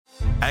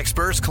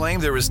Experts claim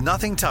there is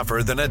nothing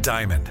tougher than a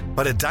diamond.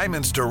 But at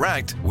Diamonds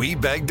Direct, we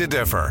beg to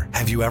differ.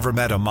 Have you ever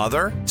met a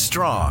mother?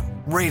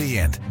 Strong,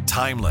 radiant,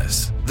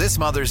 timeless. This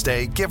Mother's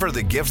Day, give her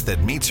the gift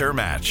that meets her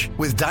match.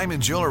 With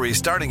diamond jewelry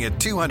starting at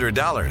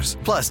 $200.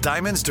 Plus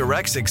Diamonds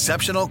Direct's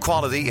exceptional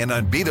quality and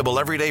unbeatable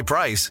everyday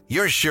price,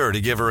 you're sure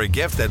to give her a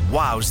gift that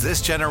wows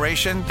this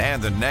generation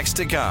and the next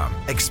to come.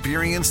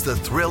 Experience the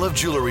thrill of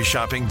jewelry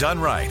shopping done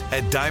right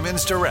at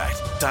Diamonds Direct.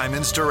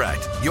 Diamonds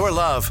Direct. Your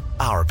love,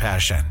 our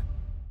passion.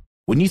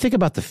 When you think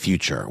about the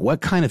future,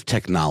 what kind of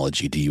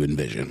technology do you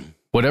envision?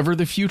 Whatever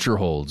the future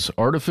holds,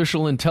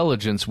 artificial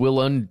intelligence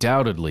will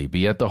undoubtedly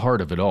be at the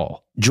heart of it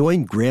all.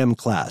 Join Graham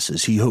Class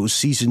as he hosts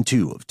Season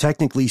 2 of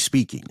Technically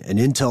Speaking, an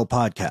Intel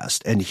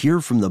podcast, and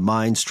hear from the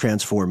minds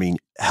transforming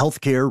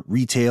healthcare,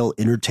 retail,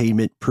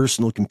 entertainment,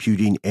 personal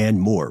computing, and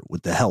more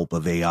with the help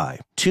of AI.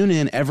 Tune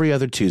in every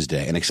other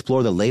Tuesday and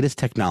explore the latest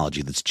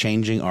technology that's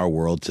changing our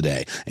world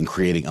today and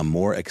creating a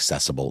more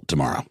accessible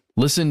tomorrow.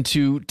 Listen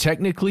to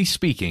Technically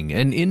Speaking,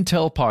 an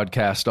Intel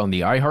podcast on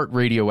the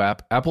iHeartRadio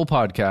app, Apple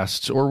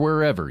Podcasts, or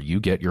wherever you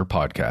get your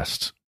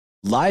podcasts.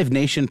 Live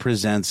Nation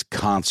presents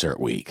Concert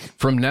Week.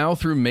 From now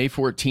through May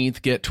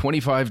 14th, get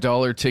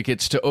 $25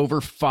 tickets to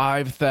over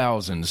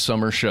 5,000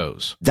 summer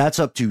shows. That's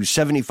up to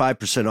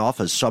 75% off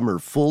a summer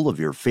full of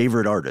your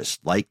favorite artists,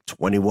 like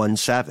 21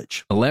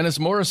 Savage, Alanis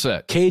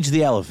Morissette, Cage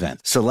the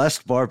Elephant,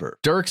 Celeste Barber,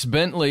 Dierks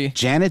Bentley,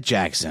 Janet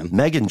Jackson,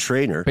 Meghan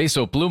Trainor,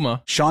 Peso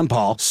Pluma, Sean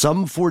Paul,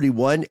 Sum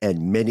 41,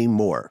 and many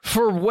more.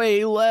 For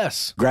way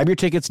less. Grab your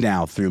tickets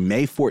now through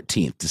May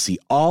 14th to see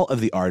all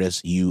of the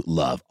artists you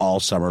love all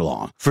summer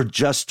long. For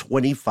just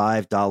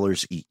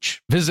 $25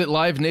 each. Visit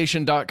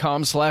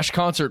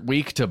livenation.com/concert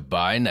week to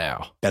buy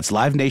now. That's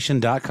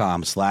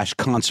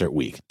livenation.com/concert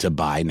week to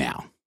buy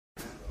now.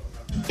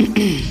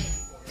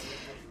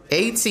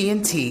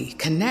 AT&T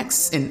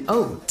connects an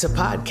ode to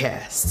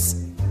podcasts.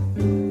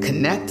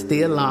 Connect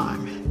the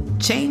alarm.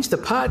 Change the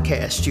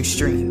podcast you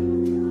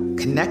stream.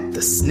 Connect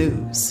the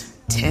snooze.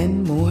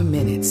 10 more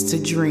minutes to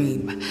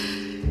dream.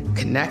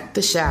 Connect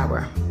the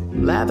shower.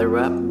 Lather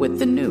up with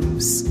the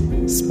news,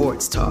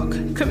 sports talk,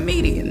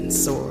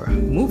 comedians, or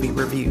movie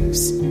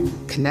reviews.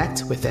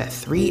 Connect with that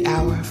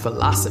 3-hour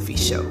philosophy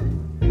show.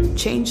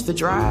 Change the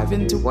drive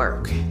into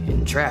work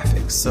in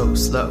traffic so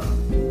slow.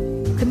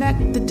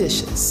 Connect the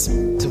dishes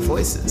to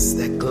voices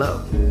that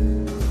glow.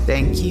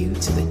 Thank you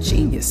to the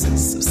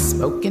geniuses of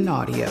spoken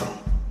audio.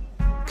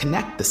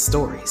 Connect the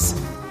stories.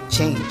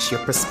 Change your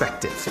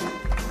perspective.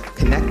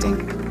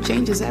 Connecting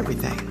changes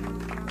everything.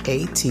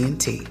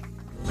 AT&T.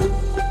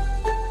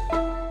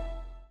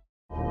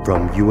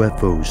 From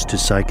UFOs to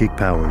psychic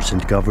powers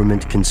and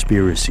government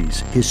conspiracies,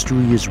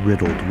 history is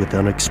riddled with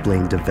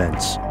unexplained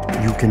events.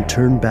 You can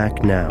turn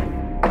back now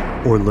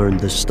or learn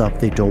the stuff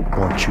they don't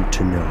want you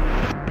to know.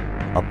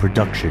 A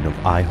production of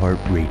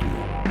iHeartRadio.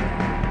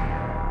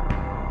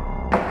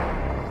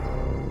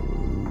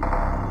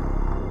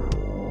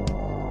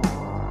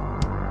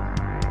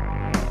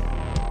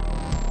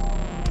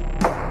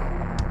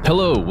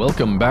 Hello,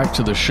 welcome back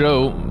to the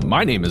show.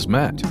 My name is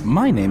Matt.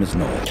 My name is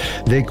Noel.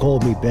 They call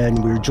me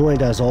Ben. We're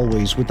joined as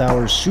always with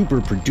our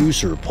super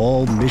producer,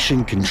 Paul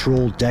Mission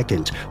Control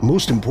Decant.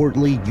 Most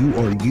importantly, you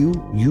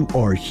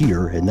are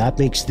here, and that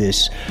makes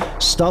this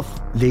stuff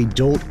they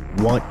don't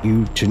want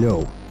you to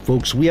know.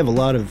 Folks, we have a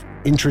lot of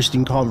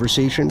interesting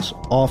conversations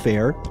off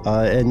air,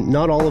 and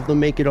not all of them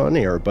make it on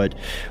air, but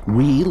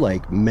we,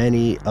 like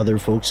many other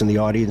folks in the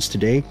audience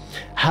today,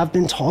 have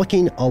been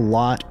talking a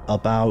lot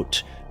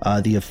about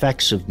the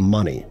effects of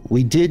money.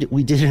 We did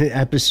an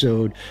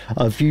episode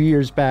a few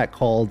years back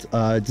called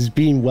Does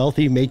Being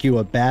Wealthy Make You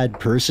a Bad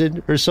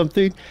Person or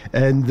something?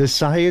 And the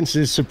science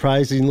is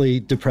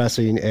surprisingly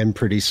depressing and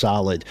pretty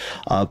solid.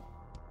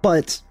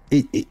 But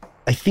I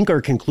think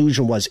our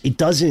conclusion was it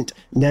doesn't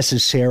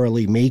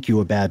necessarily make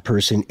you a bad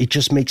person. It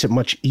just makes it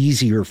much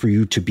easier for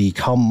you to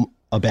become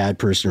a bad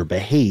person or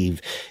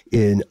behave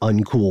in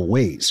uncool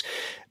ways.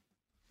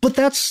 But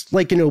that's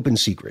like an open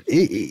secret.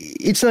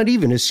 It's not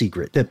even a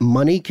secret that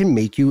money can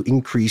make you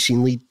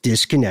increasingly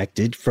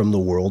disconnected from the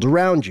world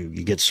around you.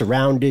 You get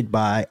surrounded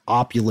by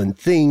opulent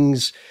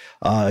things.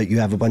 You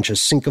have a bunch of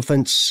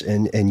sycophants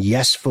and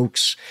yes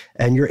folks,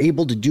 and you're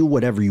able to do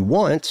whatever you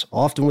want,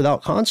 often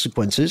without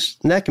consequences,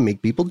 and that can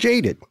make people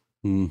jaded.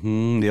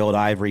 The old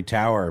ivory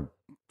tower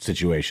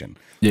situation.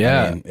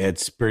 Yeah. I mean,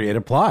 it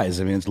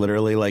applies. I mean, it's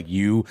literally like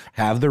you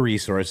have the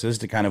resources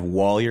to kind of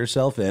wall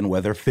yourself in,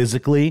 whether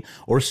physically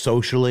or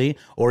socially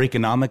or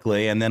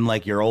economically. And then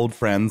like your old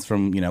friends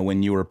from,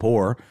 when you were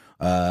poor,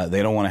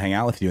 they don't want to hang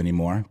out with you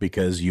anymore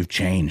because you've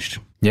changed.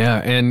 Yeah,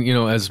 and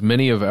as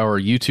many of our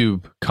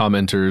YouTube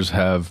commenters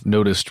have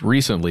noticed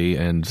recently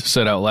and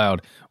said out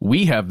loud,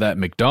 we have that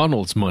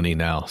McDonald's money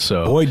now.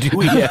 So boy, do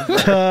we!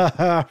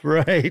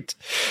 Right.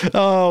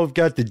 Oh, we've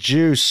got the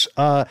juice.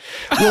 Well,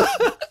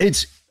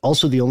 it's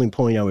also the only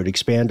point I would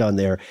expand on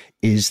there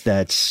is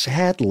that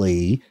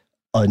sadly,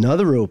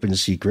 another open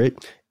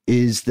secret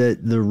is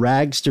that the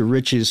rags to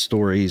riches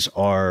stories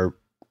are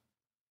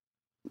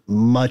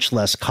much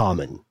less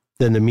common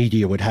than the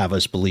media would have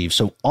us believe.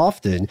 So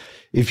often,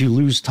 if you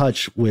lose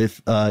touch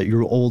with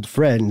your old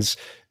friends,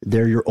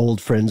 they're your old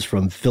friends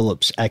from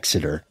Phillips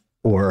Exeter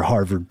or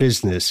Harvard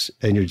Business,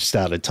 and you're just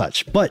out of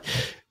touch. But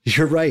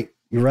you're right.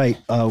 You're right.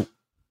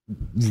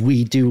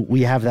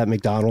 We have that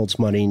McDonald's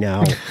money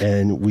now,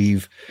 and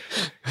we've,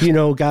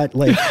 got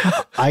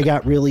I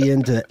got really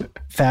into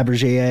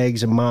Fabergé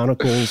eggs and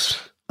monocles.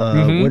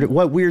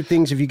 What weird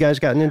things have you guys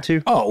gotten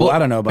into? Oh, well, I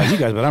don't know about you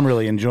guys, but I'm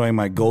really enjoying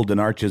my golden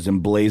arches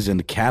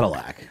emblazoned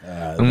Cadillac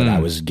that I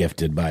was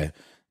gifted by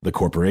the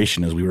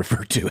corporation, as we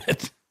refer to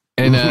it.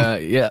 And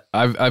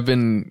I've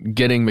been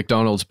getting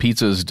McDonald's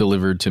pizzas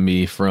delivered to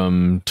me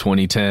from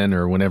 2010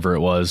 or whenever it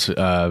was.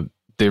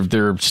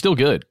 They're still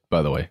good,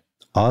 by the way.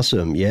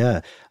 Awesome. Yeah.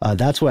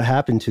 That's what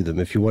happened to them.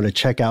 If you want to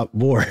check out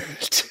more,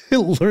 to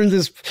learn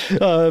this,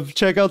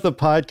 check out the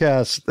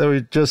podcast that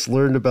we just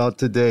learned about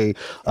today.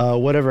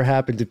 Whatever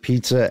happened to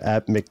pizza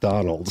at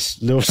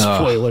McDonald's? No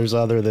spoilers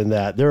other than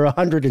that. There are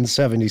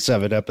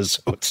 177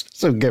 episodes,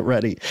 so get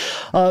ready.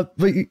 But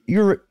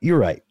you're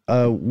right.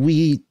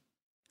 We,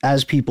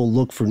 as people,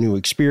 look for new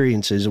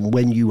experiences, and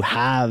when you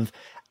have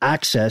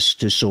access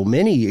to so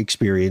many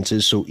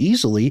experiences so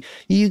easily,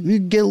 you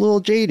get a little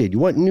jaded. You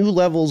want new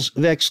levels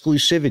of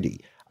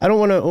exclusivity. I don't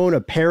want to own a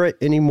parrot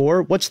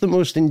anymore. What's the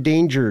most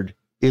endangered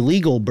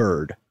illegal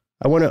bird?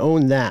 I want to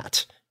own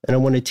that, and I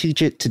want to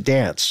teach it to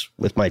dance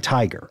with my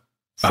tiger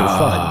for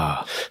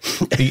fun.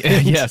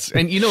 Yes.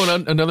 And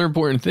another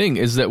important thing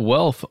is that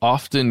wealth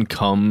often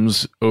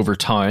comes over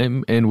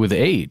time and with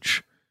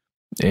age.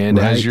 And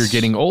as you're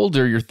getting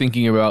older, you're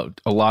thinking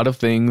about a lot of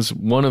things.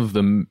 One of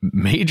the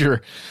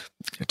major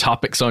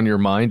topics on your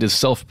mind is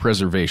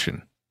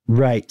self-preservation.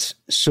 Right.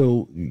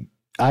 So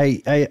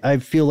I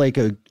feel like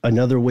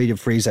another way to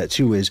phrase that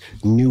too is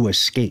new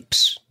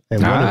escapes.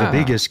 And one of the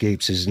big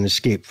escapes is an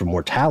escape from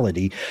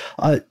mortality.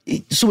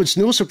 So it's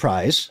no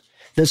surprise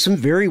that some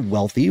very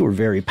wealthy or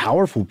very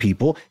powerful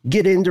people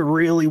get into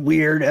really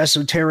weird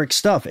esoteric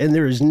stuff. And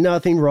there is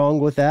nothing wrong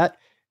with that.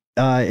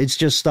 It's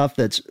just stuff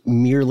that's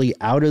merely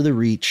out of the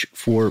reach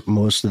for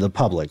most of the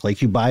public.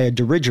 Like you buy a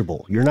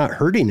dirigible, you're not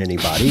hurting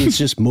anybody. It's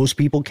just most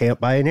people can't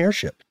buy an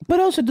airship. But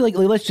also,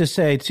 let's just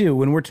say, too,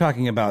 when we're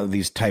talking about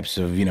these types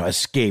of,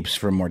 escapes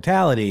from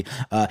mortality,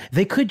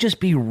 they could just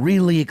be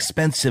really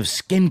expensive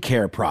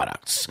skincare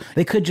products.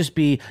 They could just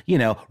be,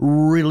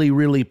 really,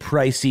 really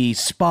pricey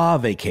spa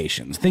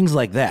vacations, things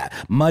like that,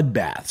 mud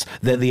baths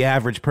that the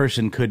average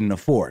person couldn't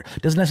afford.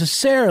 Doesn't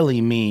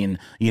necessarily mean,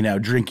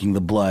 drinking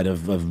the blood of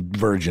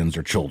virgins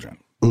or children.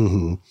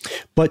 Mm-hmm.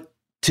 But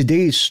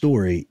today's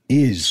story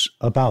is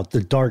about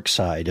the dark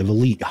side of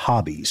elite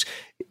hobbies.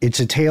 It's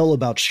a tale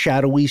about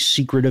shadowy,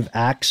 secretive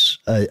acts,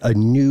 a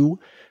new,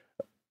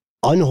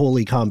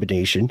 unholy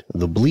combination,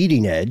 the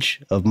bleeding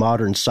edge of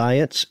modern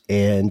science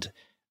and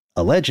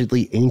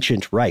allegedly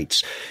ancient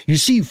rites. You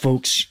see,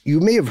 folks, you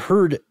may have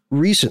heard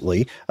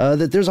recently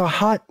that there's a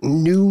hot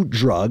new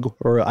drug,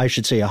 or I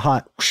should say a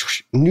hot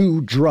new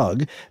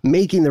drug,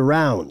 making the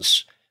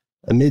rounds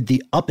amid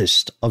the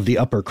uppest of the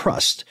upper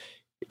crust.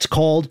 It's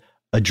called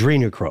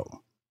adrenochrome.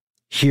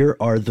 Here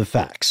are the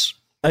facts.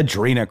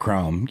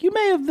 Adrenochrome. You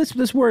may have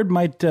this word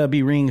might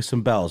be ringing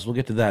some bells. We'll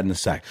get to that in a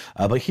sec.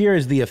 But here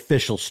is the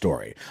official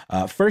story.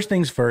 First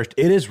things first,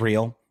 it is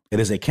real. It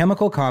is a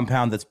chemical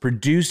compound that's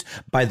produced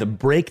by the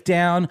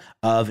breakdown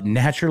of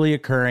naturally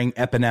occurring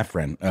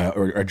epinephrine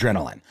or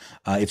adrenaline.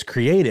 It's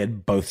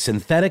created both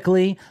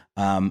synthetically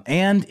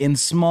and in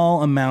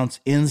small amounts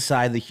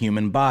inside the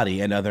human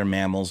body and other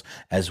mammals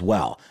as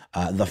well.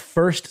 The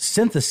first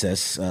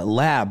synthesis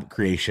lab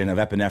creation of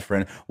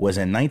epinephrine was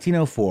in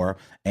 1904,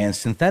 and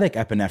synthetic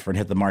epinephrine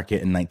hit the market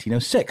in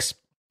 1906.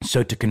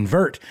 So to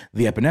convert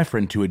the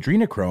epinephrine to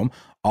adrenochrome,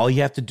 all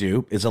you have to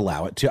do is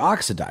allow it to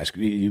oxidize.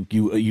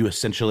 You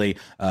essentially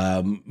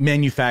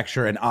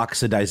manufacture an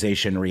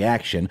oxidization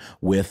reaction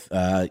with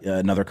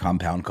another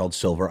compound called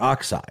silver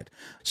oxide.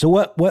 So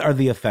what are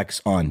the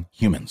effects on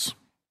humans?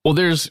 Well,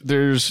 there's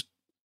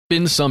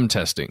been some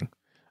testing,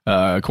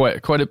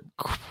 quite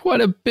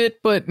a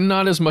bit, but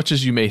not as much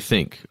as you may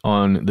think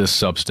on this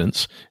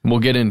substance. And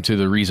we'll get into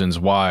the reasons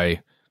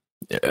why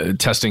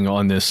testing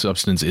on this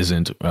substance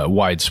isn't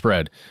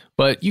widespread.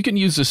 But you can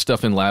use this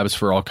stuff in labs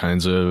for all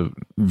kinds of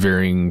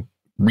varying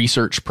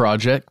research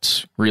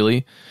projects,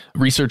 really.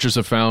 Researchers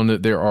have found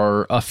that there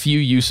are a few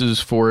uses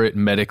for it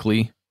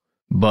medically.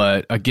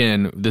 But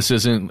again,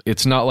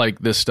 it's not like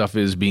this stuff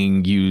is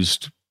being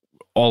used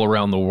all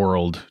around the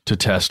world to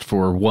test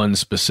for one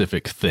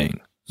specific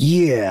thing.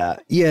 Yeah,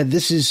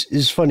 this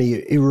is funny.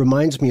 It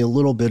reminds me a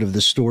little bit of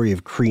the story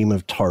of cream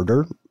of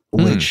tartar,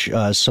 which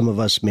some of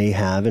us may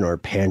have in our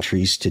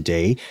pantries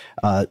today.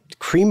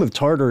 Cream of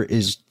tartar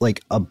is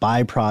like a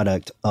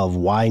byproduct of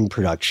wine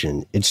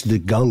production. It's the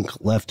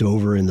gunk left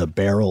over in the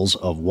barrels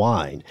of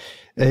wine.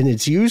 And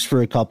it's used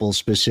for a couple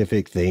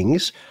specific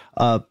things.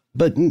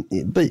 But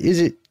is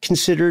it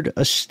considered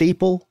a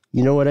staple?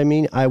 You know what I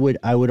mean? I would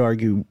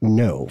argue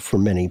no for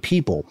many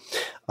people.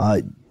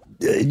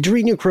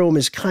 Adrenochrome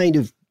is kind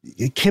of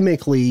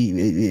chemically,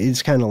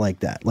 it's kind of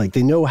like that. Like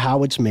they know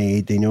how it's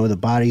made. They know the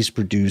bodies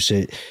produce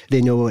it.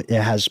 They know it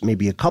has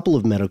maybe a couple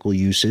of medical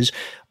uses,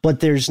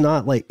 but it's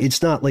not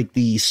like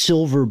the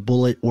silver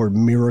bullet or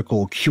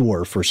miracle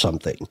cure for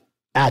something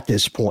at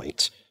this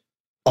point,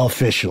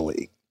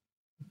 officially.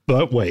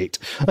 But wait.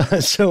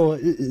 So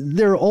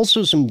there are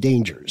also some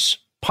dangers,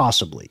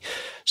 possibly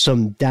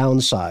some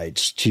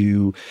downsides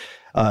to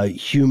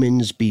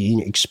humans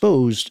being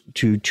exposed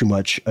to too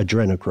much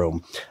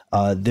adrenochrome.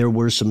 There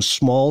were some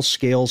small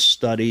scale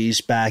studies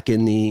back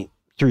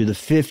through the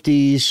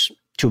 50s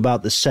to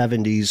about the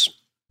 70s.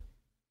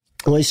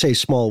 When I say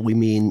small, we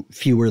mean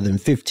fewer than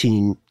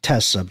 15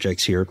 test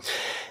subjects here.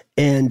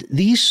 And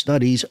these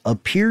studies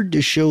appeared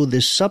to show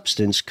this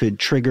substance could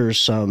trigger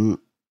some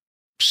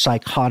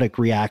psychotic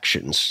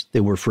reactions.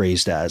 They were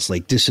phrased as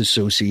like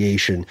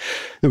disassociation.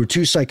 There were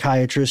two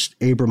psychiatrists,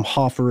 Abram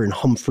Hoffer and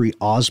Humphrey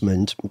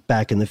Osmond,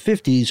 back in the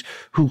 50s,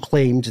 who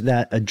claimed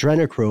that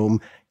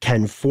adrenochrome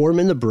can form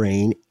in the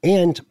brain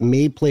and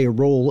may play a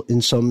role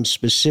in some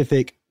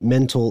specific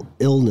mental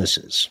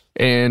illnesses.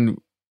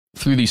 And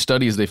through these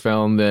studies, they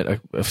found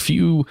that a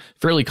few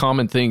fairly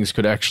common things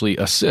could actually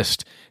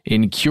assist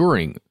in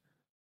curing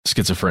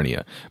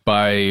schizophrenia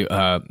by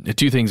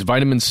two things: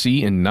 vitamin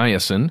C and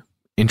niacin.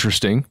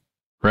 Interesting,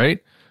 right?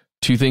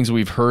 Two things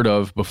we've heard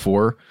of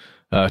before.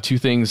 Two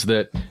things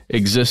that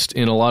exist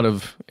in a lot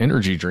of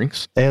energy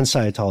drinks. And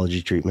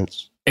Scientology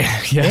treatments.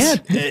 Yes.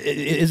 And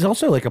it's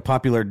also like a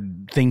popular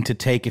thing to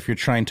take if you're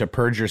trying to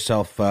purge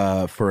yourself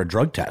for a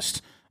drug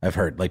test. I've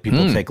heard like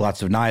people take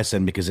lots of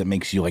niacin because it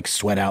makes you like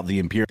sweat out the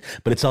impurities,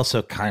 but it's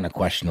also kind of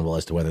questionable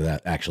as to whether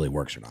that actually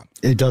works or not.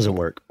 It doesn't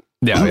work.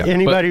 Yeah.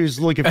 Anybody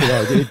who's looking for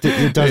that,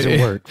 it doesn't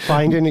work.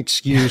 Find an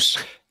excuse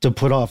to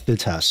put off the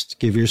test.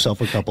 Give yourself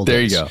a couple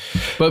days. There you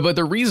go. But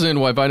the reason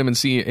why vitamin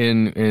C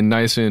and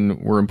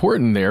niacin were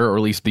important there, or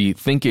at least the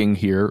thinking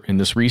here in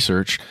this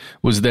research,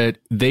 was that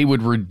they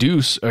would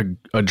reduce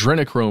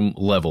adrenochrome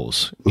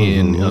levels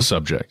in a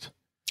subject.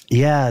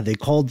 Yeah, they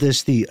called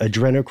this the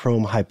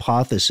adrenochrome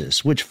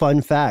hypothesis, which,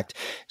 fun fact,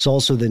 is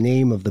also the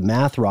name of the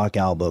math rock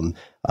album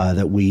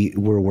that we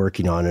were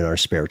working on in our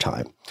spare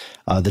time.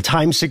 The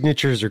time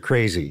signatures are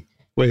crazy.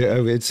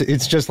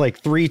 It's just like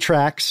 3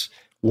 tracks.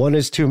 One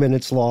is 2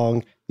 minutes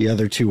long. The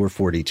other 2 are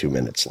 42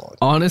 minutes long.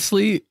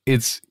 Honestly,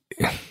 it's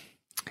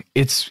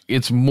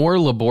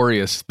more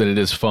laborious than it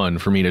is fun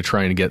for me to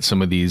try and get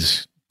some of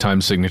these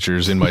time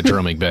signatures in my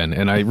drumming, Ben.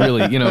 And I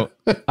really,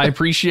 I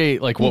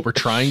appreciate like what we're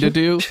trying to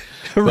do,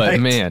 but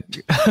man.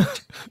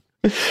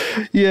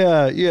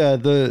 Yeah.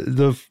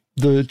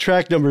 The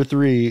track number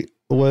 3,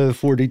 one of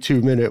the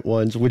 42-minute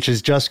ones, which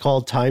is just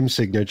called time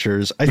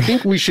signatures. I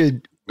think we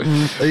should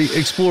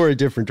explore a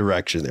different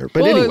direction there.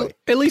 But anyway,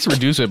 at least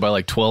reduce it by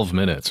like 12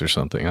 minutes or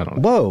something. I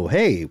don't know.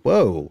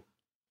 Whoa.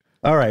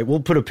 All right, we'll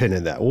put a pin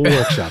in that. We'll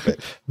workshop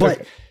it.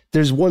 But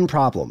there's one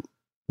problem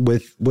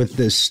with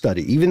this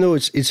study, even though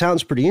it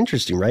sounds pretty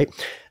interesting, right?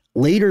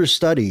 Later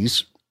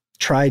studies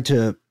tried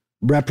to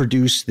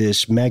reproduce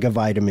this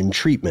megavitamin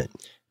treatment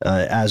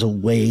as a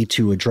way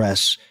to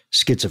address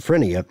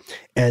schizophrenia,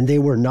 and they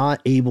were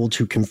not able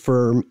to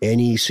confirm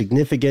any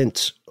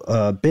significant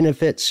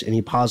benefits,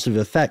 any positive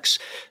effects,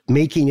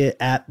 making it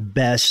at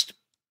best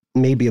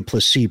maybe a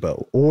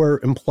placebo, or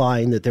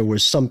implying that there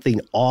was something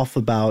off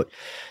about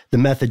the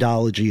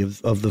methodology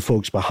of the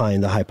folks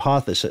behind the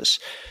hypothesis.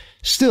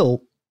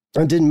 Still,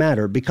 it didn't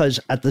matter, because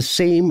at the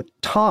same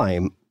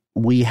time,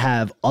 we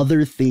have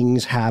other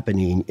things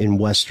happening in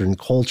Western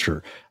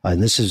culture,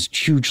 and this is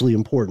hugely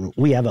important.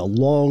 We have a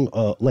long-running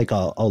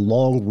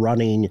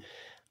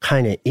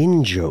kind of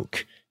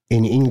in-joke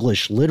in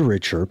English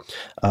literature,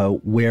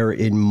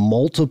 wherein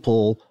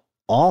multiple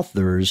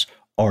authors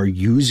are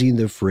using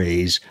the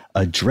phrase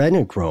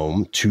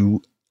adrenochrome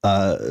to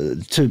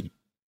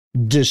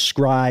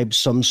describe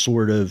some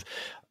sort of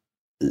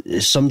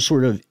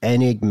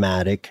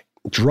enigmatic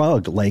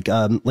drug. Like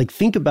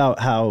think about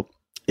how,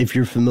 if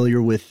you're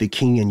familiar with The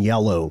King in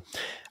Yellow,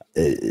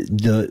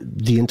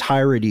 the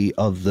entirety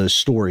of the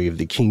story of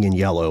The King in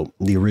Yellow,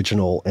 the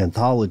original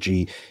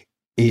anthology,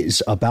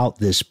 is about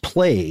this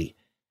play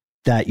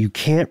that you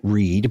can't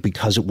read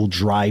because it will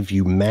drive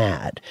you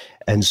mad.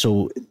 And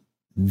so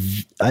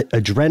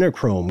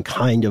adrenochrome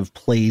kind of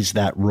plays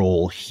that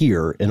role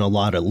here in a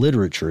lot of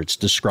literature. It's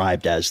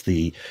described as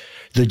the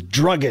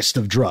druggist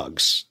of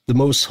drugs, the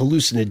most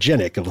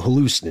hallucinogenic of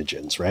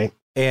hallucinogens, right?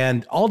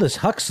 And Aldous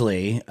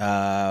Huxley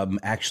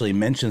actually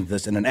mentions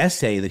this in an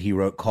essay that he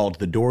wrote called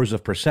The Doors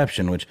of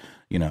Perception, which,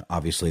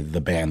 obviously the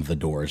band The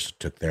Doors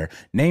took their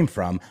name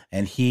from,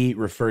 and he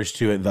refers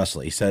to it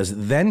thusly. He says,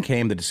 "Then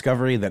came the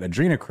discovery that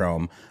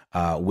adrenochrome,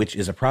 which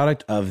is a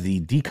product of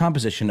the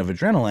decomposition of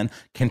adrenaline,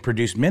 can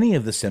produce many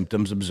of the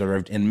symptoms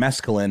observed in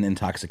mescaline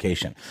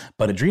intoxication.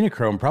 But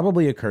adrenochrome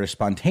probably occurs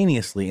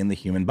spontaneously in the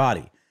human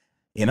body.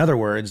 In other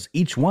words,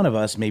 each one of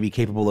us may be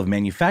capable of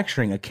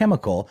manufacturing a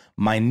chemical,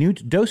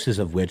 minute doses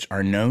of which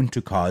are known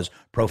to cause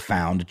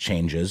profound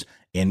changes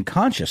in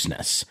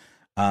consciousness."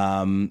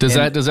 Does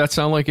that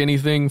sound like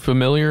anything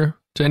familiar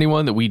to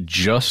anyone that we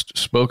just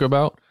spoke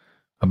about?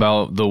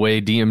 about the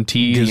way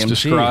DMT is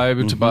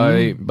described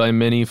by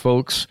many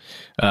folks.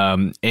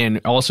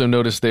 And also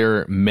notice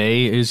there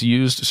may is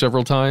used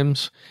several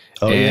times.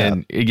 Oh,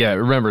 and yeah,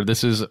 remember,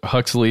 this is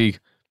Huxley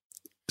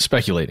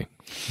speculating.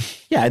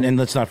 Yeah, and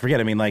let's not forget,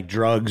 I mean, like,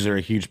 drugs are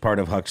a huge part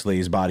of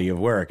Huxley's body of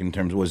work in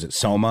terms of, was it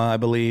Soma, I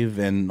believe,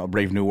 in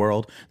Brave New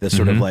World, that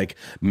sort of like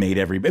made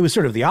it was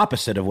sort of the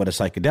opposite of what a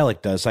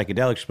psychedelic does.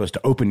 Psychedelics are supposed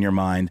to open your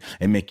mind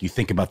and make you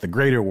think about the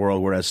greater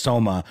world, whereas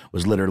Soma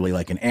was literally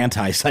like an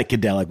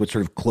anti-psychedelic, which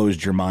sort of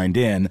closed your mind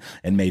in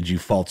and made you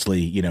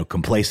falsely,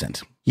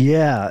 complacent.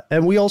 Yeah,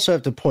 and we also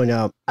have to point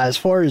out, as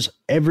far as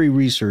every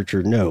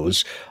researcher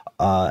knows,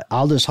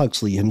 Aldous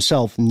Huxley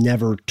himself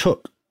never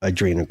took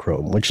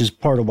adrenochrome, which is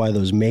part of why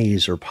those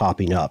mays are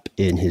popping up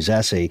in his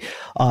essay.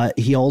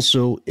 He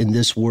also, in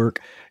this work,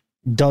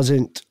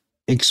 doesn't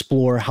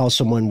explore how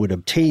someone would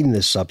obtain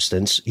this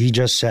substance. He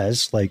just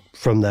says, like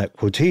from that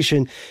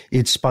quotation,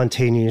 it's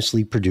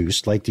spontaneously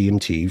produced like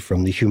DMT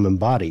from the human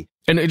body.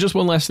 And just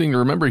one last thing to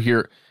remember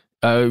here,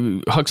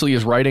 Huxley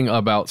is writing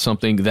about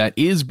something that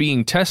is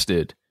being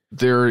tested.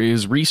 There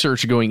is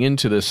research going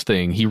into this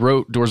thing. He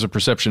wrote Doors of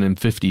Perception in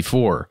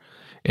 1954.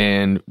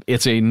 And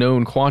it's a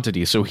known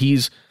quantity. So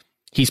he's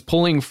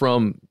pulling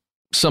from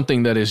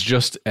something that is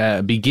just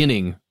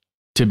beginning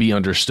to be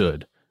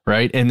understood,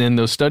 right? And then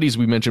those studies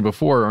we mentioned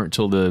before aren't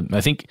till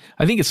I think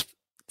it's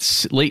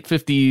late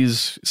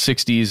 50s,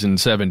 60s, and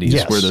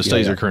 70s where those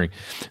studies are occurring.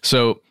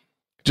 So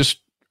just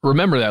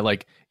remember that,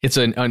 like, it's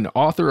an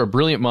author, a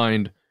brilliant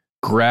mind,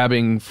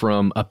 grabbing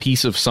from a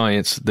piece of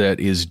science that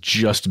is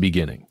just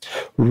beginning.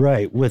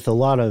 Right, with a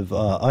lot of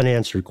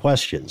unanswered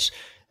questions.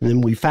 And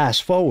then we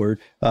fast forward,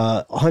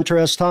 Hunter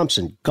S.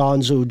 Thompson,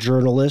 gonzo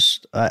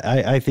journalist.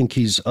 I think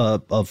he's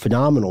a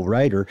phenomenal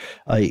writer.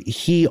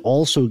 He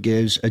also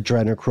gives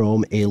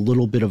adrenochrome a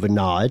little bit of a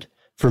nod.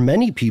 For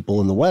many people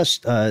in the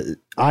West,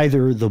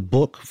 either the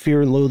book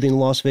Fear and Loathing in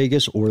Las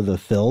Vegas or the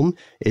film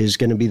is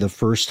going to be the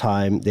first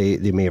time they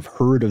may have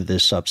heard of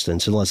this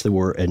substance, unless they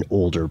were an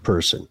older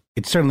person.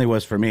 It certainly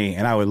was for me,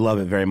 and I would love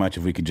it very much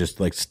if we could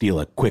just like steal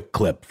a quick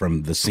clip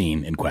from the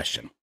scene in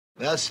question.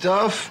 That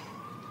stuff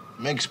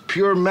makes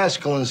pure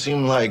mescaline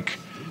seem like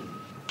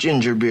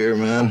ginger beer,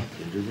 man.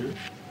 Ginger beer?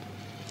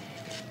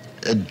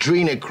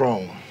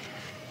 Adrenochrome.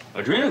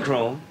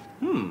 Adrenochrome?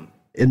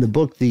 In the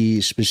book, the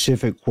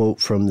specific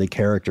quote from the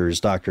characters,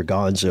 Dr.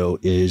 Gonzo,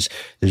 is,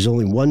 "There's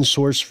only one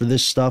source for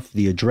this stuff,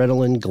 the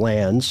adrenaline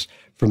glands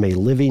from a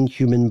living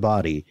human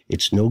body.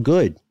 It's no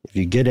good if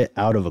you get it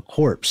out of a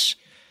corpse."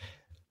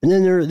 And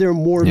then there are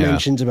more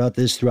mentions about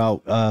this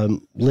throughout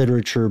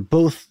literature,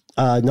 both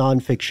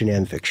nonfiction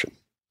and fiction.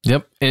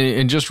 Yep.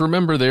 And just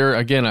remember there,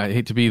 again, I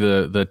hate to be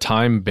the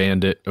time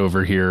bandit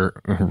over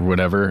here or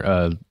whatever.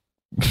 I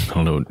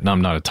don't know.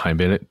 I'm not a time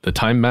bandit, the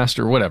time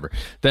master, whatever.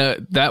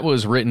 That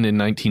was written in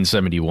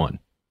 1971.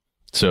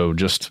 So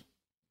just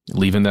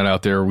leaving that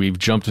out there. We've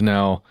jumped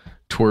now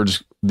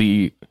towards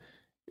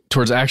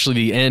actually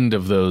the end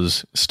of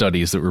those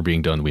studies that were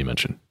being done, we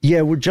mentioned.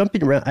 Yeah, we're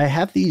jumping around. I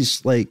have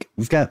these, like,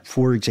 we've got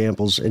 4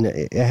 examples, and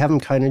I have them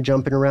kind of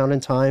jumping around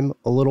in time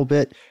a little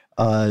bit.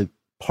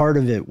 Part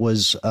of it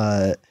was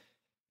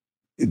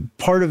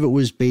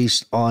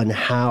based on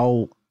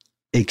how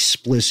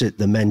explicit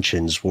the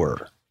mentions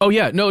were. Oh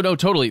yeah, no,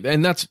 totally,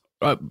 and that's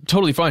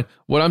totally fine.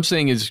 What I'm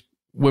saying is,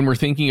 when we're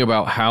thinking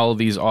about how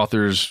these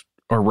authors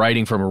are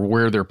writing from or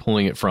where they're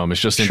pulling it from, it's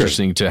just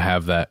interesting to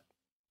have that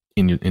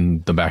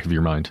in the back of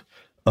your mind.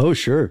 Oh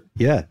sure,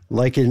 yeah,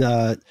 like in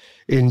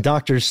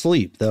Dr.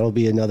 Sleep, that'll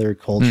be another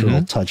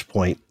cultural touch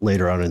point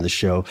later on in the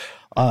show.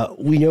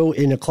 We know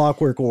in A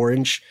Clockwork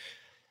Orange,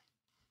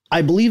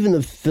 I believe in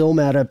the film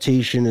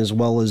adaptation as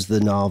well as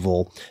the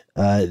novel,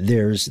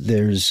 there's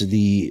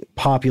the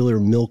popular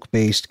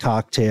milk-based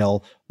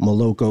cocktail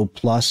Moloko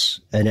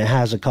Plus, and it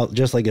has a couple,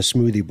 just like a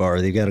smoothie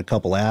bar. They've got a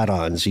couple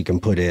add-ons you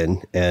can put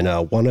in, and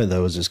one of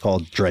those is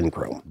called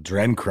Drenchrome.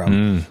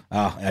 Drenchrome.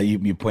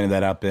 You pointed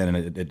that out, Ben,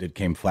 and it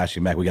came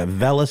flashing back. We got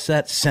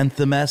Velocet,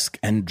 Senthimesc,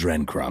 and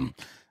Drenchrome.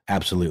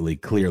 Absolutely,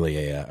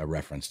 clearly a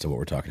reference to what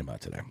we're talking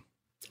about today.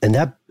 And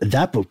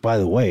that book, by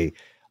the way,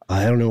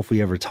 I don't know if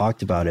we ever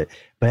talked about it,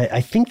 but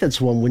I think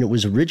that's one, when it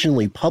was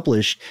originally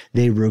published,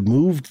 they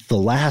removed the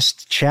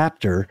last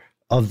chapter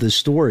of the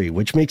story,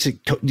 which makes it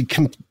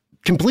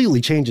completely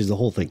changes the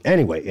whole thing.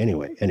 Anyway.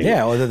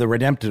 Yeah, well, the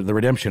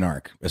redemption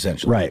arc,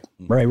 essentially.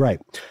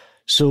 Right.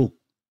 So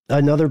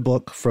another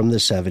book from the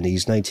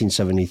 70s,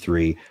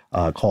 1973,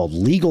 called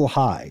Legal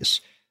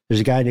Highs.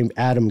 There's a guy named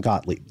Adam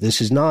Gottlieb.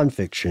 This is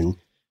nonfiction,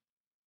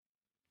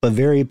 but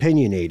very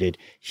opinionated.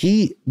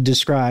 He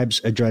describes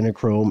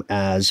adrenochrome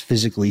as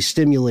physically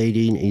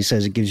stimulating. He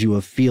says it gives you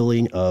a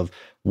feeling of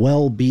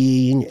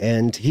well-being,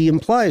 and he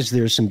implies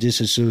there's some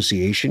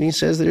disassociation. He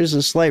says there's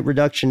a slight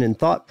reduction in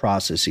thought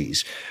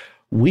processes.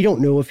 We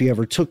don't know if he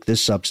ever took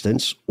this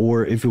substance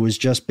or if it was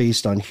just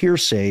based on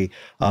hearsay.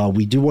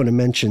 We do want to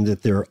mention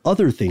that there are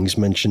other things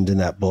mentioned in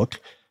that book,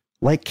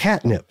 like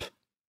catnip.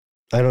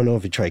 I don't know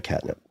if you tried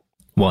catnip.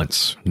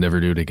 Once, never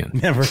do it again.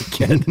 Never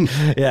again.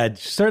 Yeah, it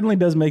certainly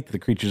does make the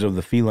creatures of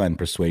the feline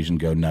persuasion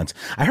go nuts.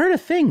 I heard a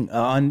thing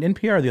on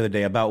NPR the other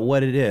day about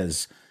what it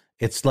is.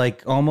 It's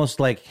like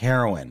almost like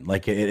heroin.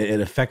 Like it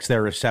affects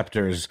their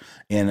receptors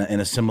in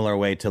a similar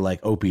way to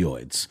like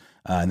opioids.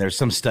 And there's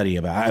some study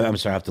about. I'm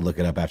sorry, I have to look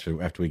it up after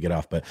we get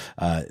off. But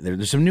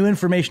there's some new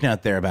information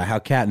out there about how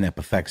catnip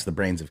affects the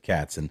brains of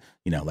cats, and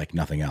like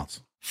nothing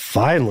else.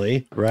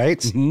 Finally, right?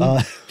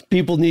 Mm-hmm.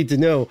 People need to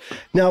know.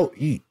 Now,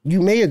 you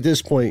may at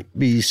this point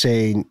be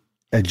saying,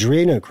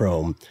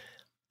 adrenochrome,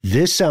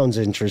 this sounds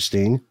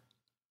interesting.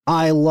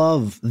 I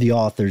love the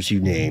authors you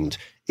named.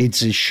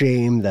 It's a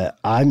shame that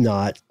I'm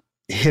not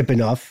hip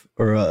enough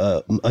or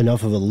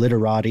enough of a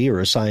literati or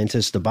a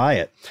scientist to buy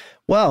it.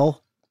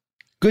 Well,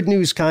 good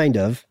news, kind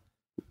of.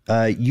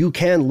 You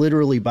can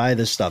literally buy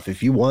this stuff.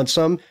 If you want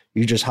some,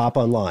 you just hop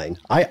online.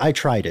 I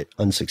tried it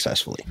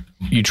unsuccessfully.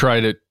 You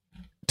tried it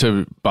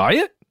to buy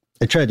it?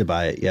 I tried to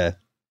buy it, yeah.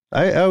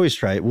 I always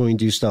try it when we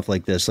do stuff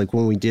like this, like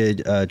when we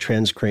did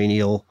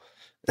transcranial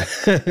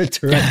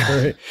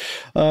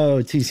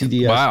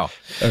TCDS. Wow.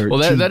 Or well,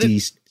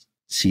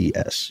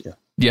 TDCS, yeah.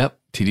 Yep,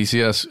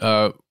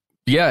 TDCS.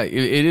 Yeah,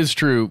 it is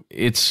true.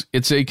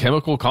 It's a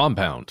chemical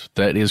compound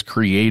that is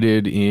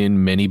created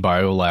in many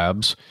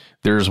biolabs.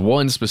 There's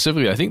one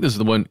specifically, I think this is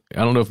the one, I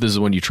don't know if this is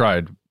the one you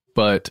tried,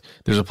 but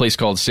there's a place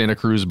called Santa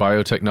Cruz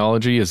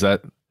Biotechnology. Is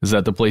that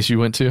the place you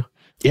went to?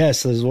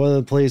 Yes, this is one of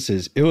the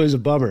places. It was a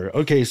bummer.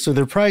 Okay, so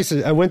their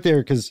prices, I went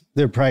there because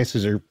their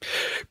prices are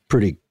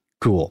pretty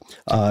cool.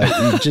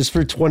 Just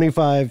for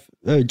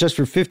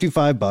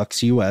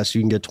 $55 US,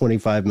 you can get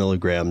 25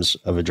 milligrams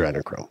of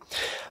adrenochrome.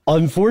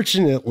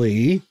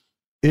 Unfortunately,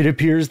 it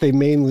appears they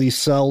mainly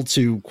sell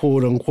to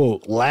quote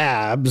unquote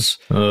labs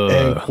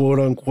and quote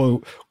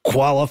unquote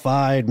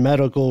qualified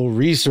medical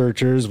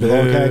researchers with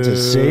all kinds of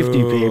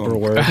safety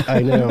paperwork.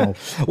 I know.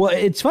 Well,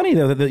 it's funny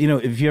though that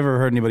if you ever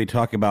heard anybody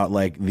talk about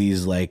like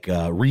these like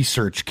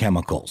research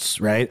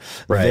chemicals, right?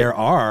 There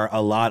are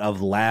a lot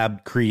of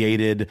lab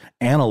created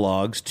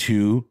analogs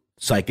to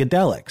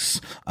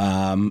psychedelics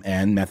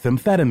and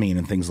methamphetamine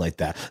and things like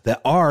that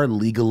are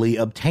legally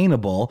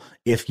obtainable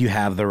if you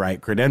have the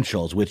right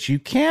credentials, which you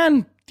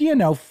can,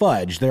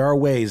 fudge. There are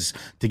ways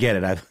to get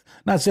it. I've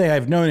not saying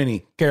I've known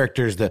any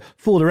characters that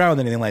fooled around with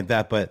anything like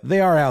that, but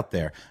they are out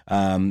there.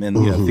 And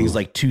things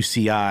like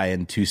 2CI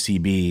and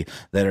 2CB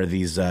that are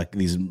these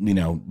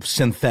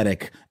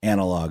synthetic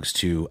analogs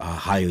to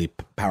highly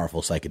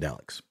powerful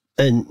psychedelics.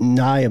 And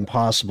nigh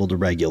impossible to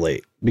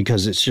regulate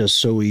because it's just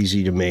so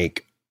easy to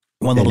make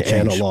one little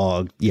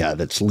analog,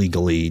 that's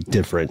legally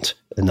different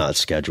and not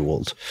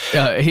scheduled.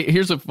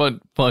 Here's a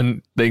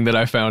fun thing that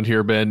I found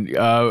here, Ben.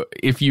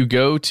 If you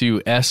go to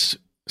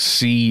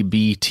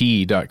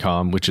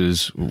scbt.com, which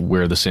is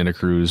where the Santa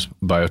Cruz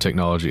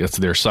Biotechnology, that's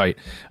their site,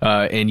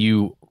 and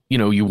you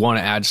want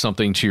to add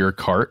something to your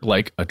cart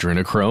like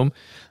adrenochrome,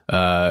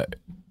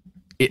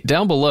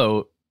 down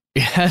below,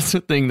 it has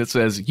a thing that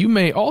says you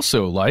may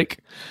also like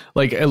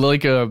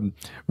a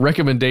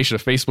recommendation, a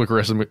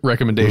Facebook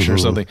recommendation or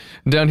something.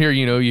 And down here,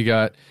 you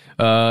got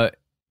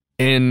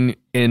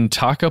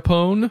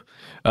entacapone,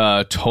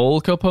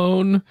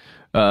 tolcapone,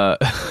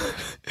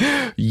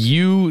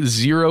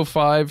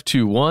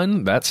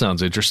 U0521. That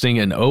sounds interesting.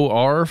 And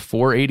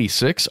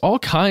OR486. All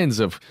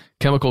kinds of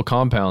chemical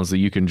compounds that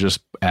you can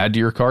just add to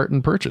your cart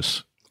and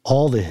purchase.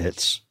 All the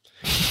hits.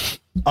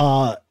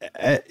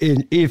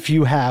 If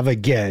you have,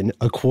 again,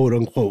 a quote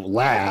unquote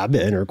lab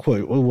and or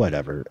quote,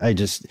 whatever,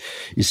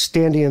 you're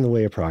standing in the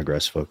way of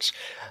progress, folks.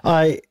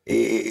 My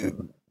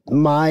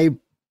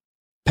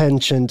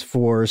penchant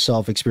for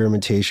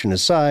self-experimentation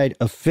aside,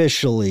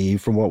 officially,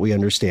 from what we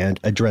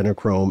understand,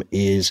 adrenochrome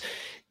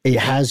it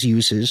has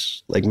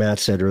uses, like Matt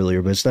said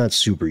earlier, but it's not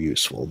super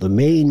useful. The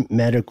main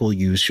medical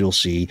use you'll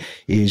see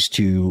is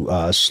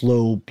to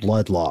slow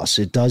blood loss.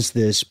 It does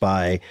this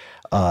by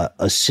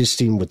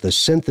assisting with the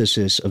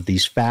synthesis of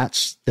these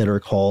fats that are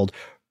called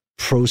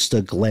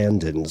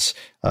prostaglandins.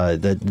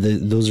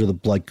 Those are the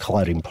blood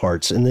clotting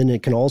parts. And then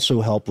it can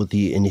also help with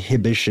the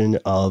inhibition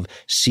of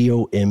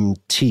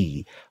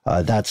COMT.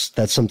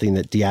 That's something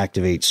that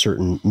deactivates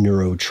certain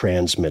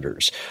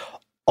neurotransmitters.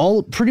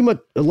 All pretty much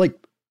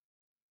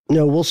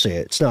we'll say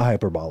it. It's not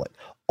hyperbolic.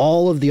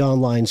 All of the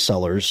online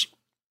sellers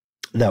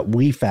that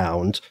we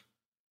found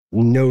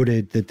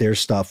noted that their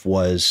stuff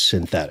was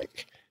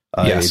synthetic.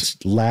 Yes.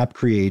 It's lab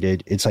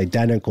created. It's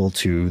identical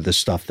to the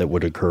stuff that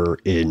would occur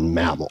in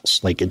mammals.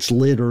 Like it's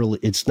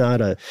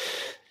not a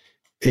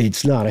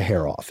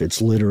hair off.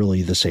 It's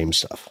literally the same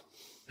stuff.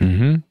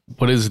 Mm-hmm.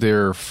 What is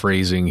their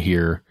phrasing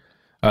here?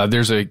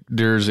 There's a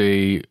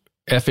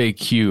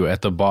FAQ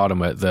at the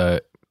bottom at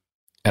that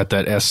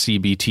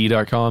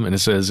scbt.com, and it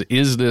says,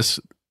 is this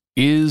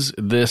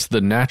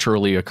the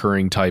naturally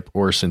occurring type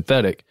or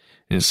synthetic?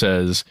 And it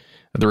says,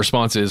 the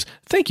response is,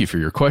 thank you for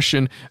your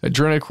question.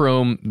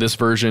 Adrenochrome, this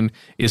version,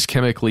 is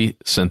chemically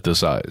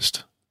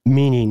synthesized.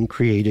 Meaning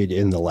created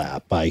in the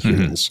lab by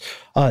humans.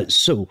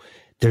 So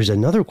there's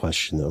another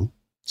question, though.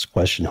 It's a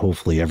question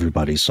hopefully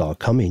everybody saw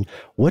coming.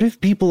 What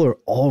if people are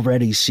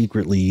already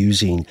secretly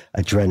using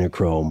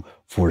adrenochrome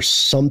for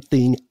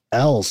something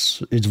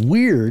else. It's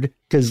weird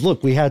because,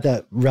 look, we had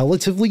that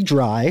relatively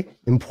dry,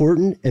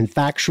 important, and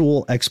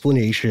factual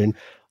explanation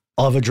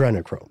of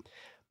adrenochrome.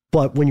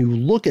 But when you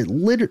look at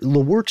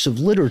the works of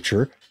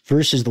literature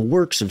versus the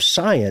works of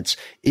science,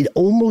 it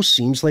almost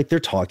seems like they're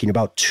talking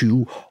about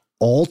two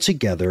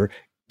altogether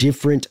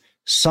different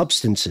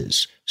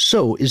substances.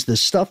 So is the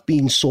stuff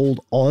being sold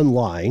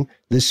online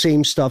the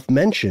same stuff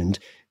mentioned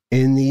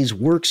in these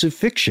works of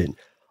fiction?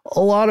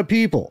 A lot of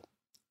people,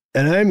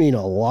 and I mean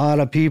a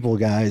lot of people,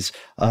 guys,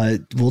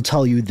 will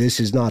tell you this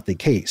is not the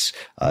case.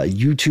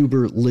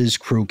 YouTuber Liz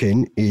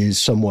Crokin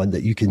is someone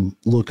that you can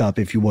look up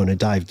if you want to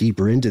dive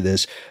deeper into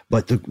this.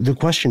 But the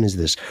question is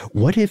this: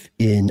 what if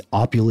in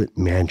opulent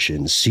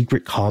mansions,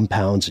 secret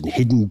compounds, and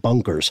hidden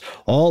bunkers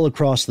all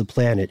across the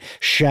planet,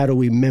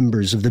 shadowy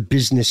members of the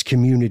business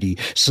community,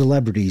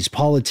 celebrities,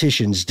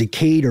 politicians,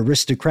 decayed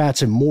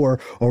aristocrats, and more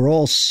are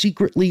all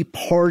secretly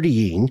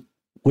partying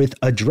with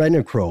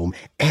adrenochrome?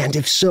 And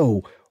if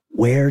so,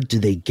 where do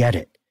they get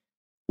it?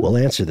 We'll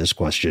answer this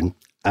question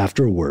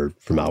after a word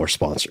from our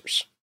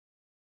sponsors.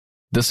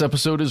 This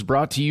episode is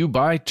brought to you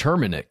by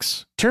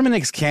Terminix.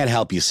 Terminix can't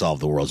help you solve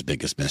the world's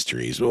biggest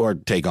mysteries or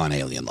take on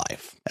alien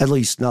life. At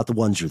least not the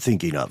ones you're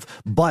thinking of.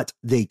 But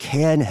they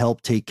can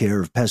help take care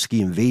of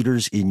pesky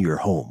invaders in your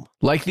home.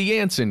 Like the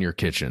ants in your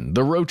kitchen,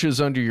 the roaches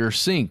under your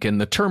sink,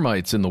 and the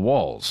termites in the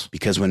walls.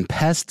 Because when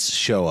pests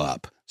show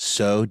up,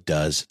 so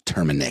does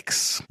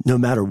Terminix. No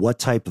matter what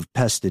type of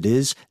pest it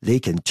is, they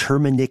can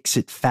Terminix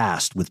it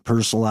fast with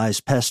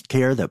personalized pest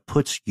care that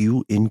puts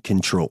you in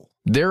control.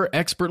 Their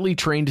expertly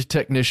trained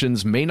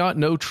technicians may not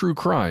know true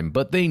crime,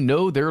 but they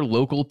know their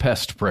local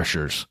pest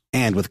pressures.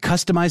 And with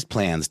customized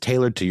plans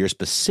tailored to your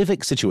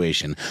specific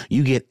situation,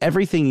 you get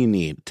everything you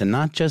need to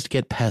not just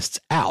get pests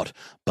out,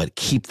 but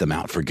keep them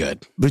out for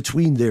good.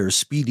 Between their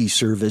speedy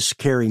service,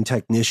 caring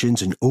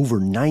technicians, and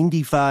over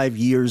 95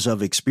 years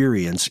of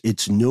experience,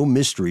 it's no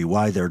mystery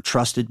why they're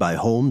trusted by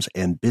homes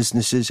and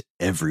businesses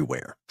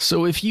everywhere.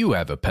 So if you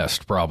have a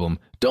pest problem,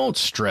 don't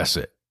stress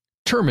it.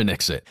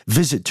 Terminix it.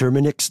 Visit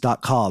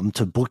Terminix.com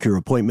to book your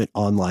appointment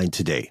online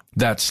today.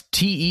 That's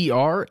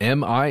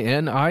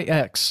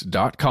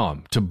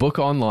TERMINIX.com to book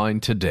online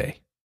today.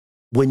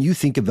 When you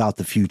think about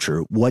the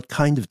future, what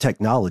kind of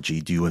technology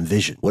do you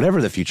envision?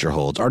 Whatever the future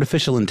holds,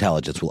 artificial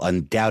intelligence will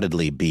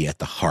undoubtedly be at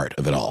the heart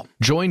of it all.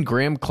 Join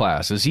Graham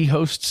Class as he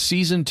hosts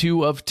Season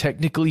 2 of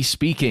Technically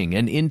Speaking,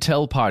 an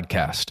Intel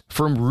podcast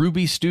from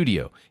Ruby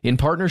Studio in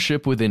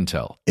partnership with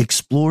Intel.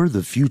 Explore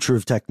the future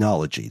of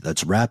technology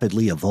that's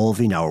rapidly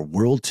evolving our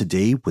world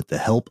today with the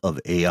help of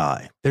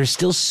AI. There's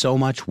still so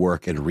much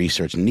work and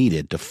research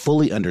needed to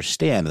fully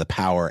understand the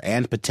power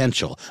and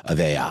potential of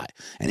AI,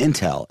 and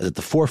Intel is at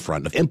the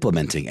forefront of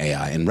implementing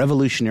AI and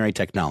revolutionary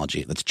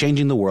technology that's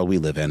changing the world we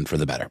live in for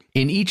the better.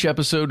 In each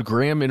episode,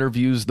 Graham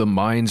interviews the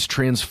minds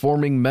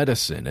transforming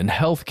medicine and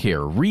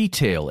healthcare,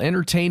 retail,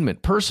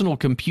 entertainment, personal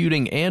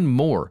computing, and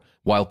more,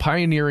 while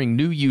pioneering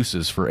new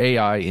uses for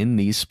AI in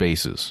these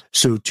spaces.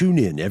 So tune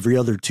in every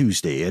other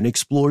Tuesday and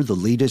explore the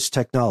latest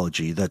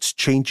technology that's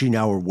changing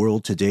our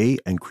world today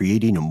and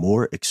creating a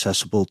more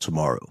accessible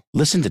tomorrow.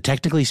 Listen to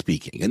Technically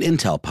Speaking, an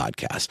Intel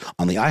podcast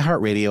on the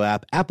iHeartRadio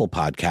app, Apple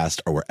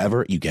Podcast, or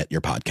wherever you get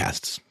your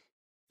podcasts.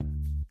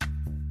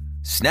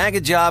 Snag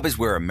a Job is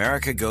where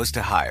America goes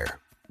to hire,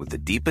 with the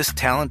deepest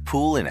talent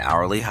pool in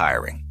hourly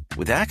hiring.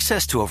 With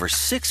access to over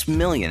 6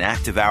 million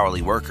active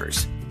hourly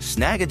workers,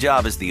 Snag a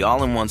Job is the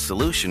all-in-one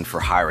solution for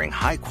hiring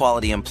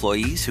high-quality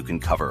employees who can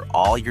cover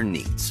all your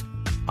needs.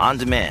 On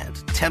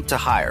demand, temp to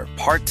hire,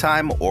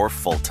 part-time or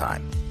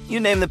full-time. You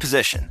name the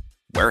position.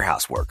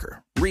 Warehouse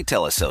worker,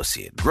 retail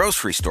associate,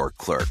 grocery store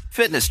clerk,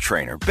 fitness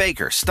trainer,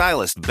 baker,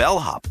 stylist,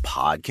 bellhop,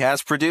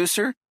 podcast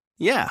producer.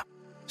 Yeah,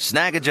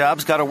 Snag a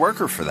Job's got a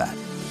worker for that.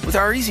 With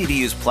our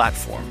easy-to-use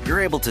platform, you're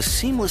able to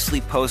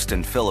seamlessly post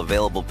and fill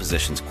available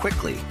positions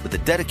quickly with a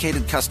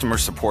dedicated customer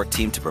support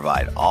team to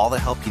provide all the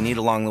help you need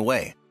along the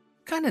way.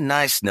 Kind of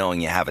nice knowing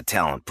you have a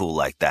talent pool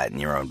like that in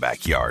your own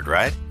backyard,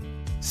 right?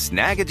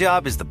 Snag a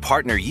Job is the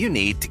partner you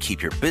need to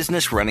keep your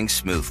business running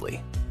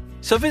smoothly.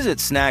 So visit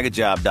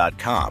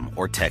snagajob.com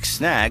or text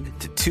snag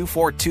to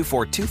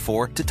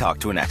 242424 to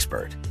talk to an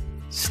expert.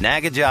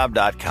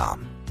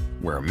 Snagajob.com,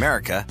 where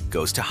America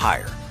goes to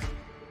hire.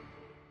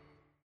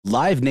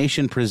 Live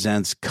Nation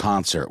presents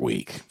Concert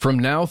Week. From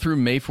now through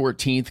May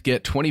 14th,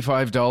 get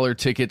 $25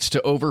 tickets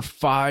to over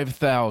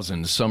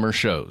 5,000 summer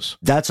shows.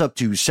 That's up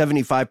to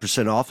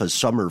 75% off a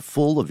summer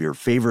full of your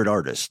favorite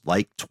artists,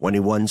 like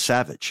 21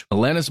 Savage,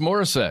 Alanis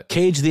Morissette,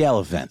 Cage the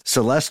Elephant,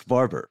 Celeste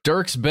Barber,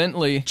 Dierks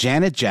Bentley,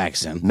 Janet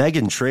Jackson,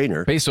 Meghan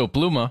Trainor, Peso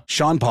Pluma,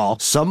 Sean Paul,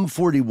 Sum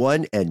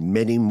 41, and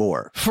many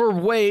more. For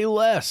way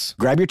less.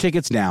 Grab your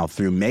tickets now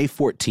through May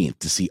 14th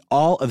to see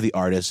all of the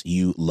artists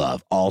you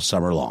love all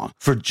summer long.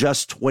 For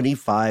just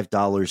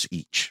 $25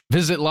 each.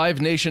 Visit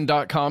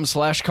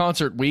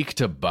livenation.com/concert week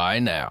to buy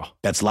now.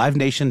 That's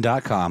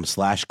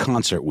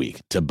livenation.com/concert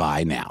week to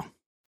buy now.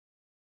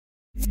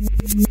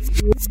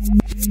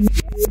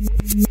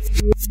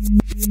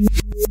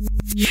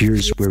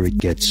 Here's where it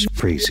gets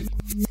crazy.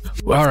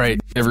 All right,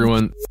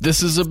 everyone.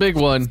 This is a big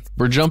one.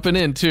 We're jumping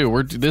in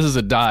too. This is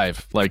a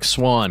dive, like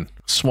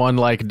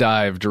swan-like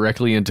dive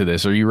directly into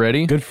this. Are you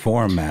ready? Good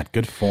form, Matt.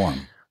 Good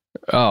form.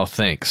 Oh,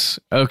 thanks.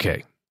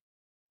 Okay.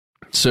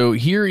 So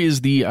here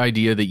is the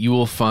idea that you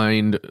will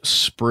find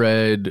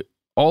spread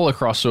all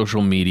across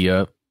social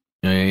media,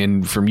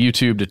 and from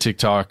YouTube to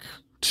TikTok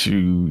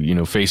to,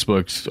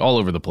 Facebook, all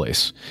over the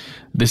place.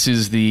 This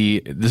is the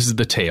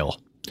tale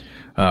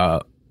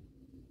that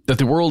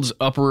the world's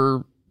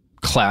upper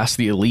class,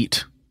 the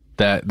elite,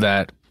 that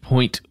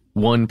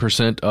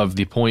 0.1% of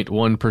the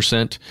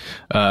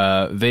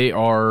 0.1%, they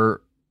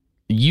are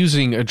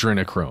using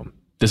adrenochrome.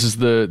 This is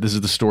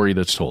the story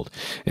that's told.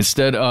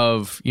 Instead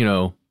of,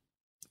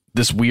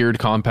 this weird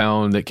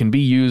compound that can be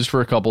used for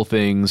a couple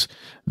things,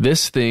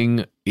 this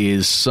thing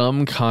is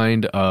some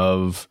kind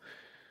of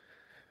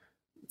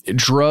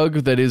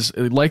drug that is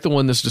like the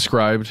one that's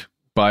described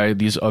by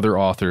these other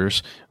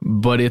authors,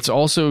 but it's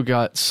also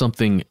got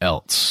something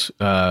else.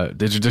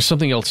 There's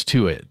something else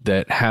to it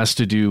that has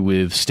to do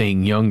with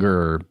staying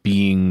younger,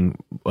 being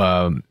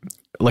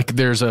like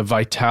there's a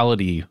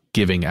vitality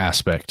giving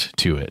aspect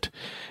to it.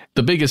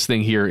 The biggest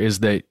thing here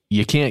is that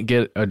you can't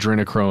get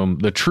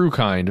adrenochrome, the true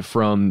kind,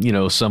 from,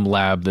 some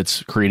lab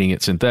that's creating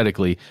it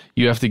synthetically.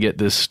 You have to get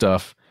this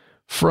stuff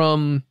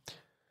from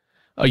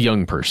a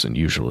young person,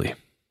 usually.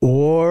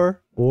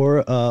 Or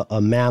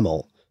a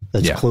mammal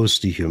that's close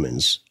to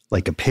humans,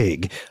 like a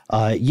pig.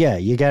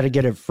 You got to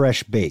get it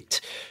fresh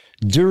baked.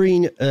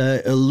 During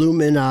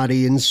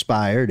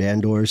Illuminati-inspired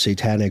and or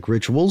satanic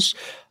rituals,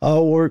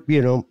 or,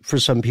 for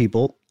some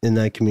people in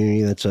that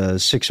community,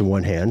 that's 6 in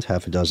one hand,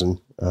 half a dozen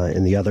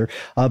in the other.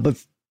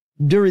 But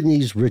during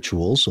these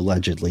rituals,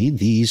 allegedly,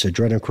 these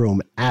adrenochrome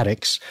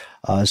addicts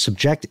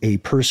subject a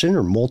person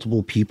or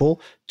multiple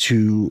people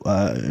to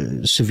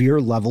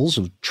severe levels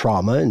of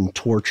trauma and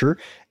torture.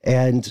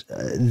 And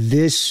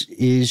this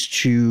is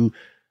to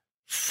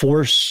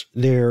force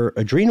their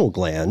adrenal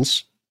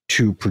glands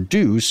to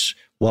produce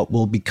what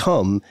will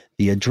become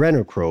the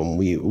adrenochrome.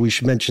 We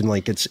should mention,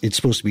 like, it's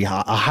supposed to be a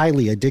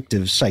highly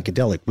addictive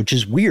psychedelic, which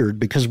is weird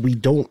because we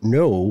don't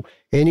know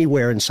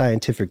anywhere in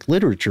scientific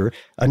literature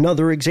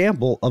another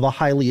example of a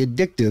highly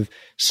addictive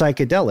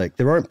psychedelic.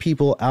 There aren't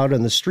people out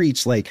on the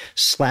streets like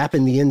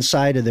slapping the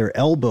inside of their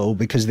elbow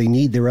because they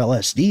need their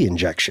LSD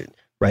injection.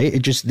 Right?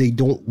 They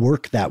don't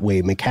work that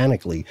way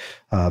mechanically,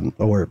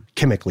 or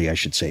chemically, I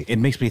should say. It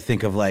makes me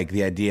think of like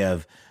the idea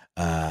of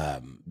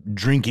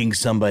drinking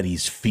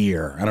somebody's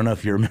fear. I don't know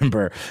if you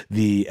remember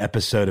the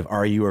episode of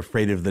Are You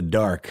Afraid of the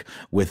Dark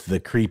with the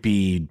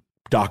creepy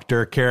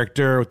doctor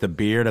character with the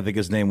beard. I think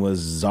his name was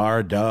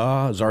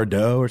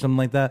Zardo or something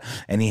like that.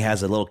 And he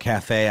has a little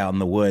cafe out in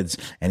the woods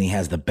and he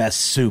has the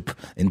best soup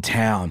in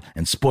town.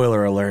 And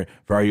spoiler alert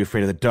for Are You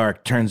Afraid of the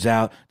Dark? Turns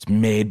out it's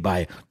made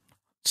by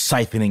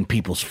siphoning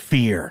people's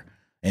fear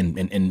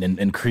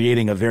and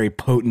creating a very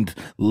potent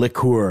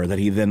liqueur that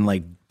he then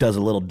like does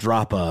a little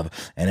drop of,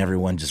 and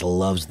everyone just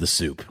loves the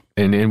soup.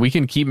 And we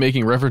can keep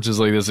making references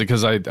like this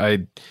because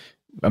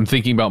I'm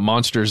thinking about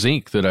Monsters,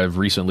 Inc. that I've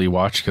recently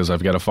watched because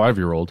I've got a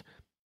 5-year-old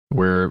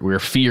where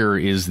fear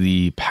is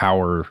the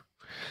power,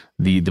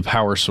 the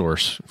power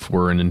source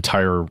for an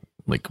entire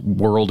like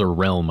world or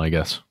realm, I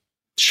guess.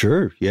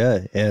 Sure.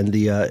 Yeah. And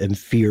and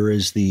fear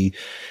is the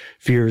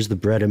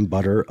bread and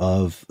butter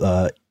of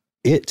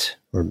It,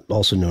 or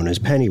also known as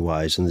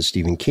Pennywise in the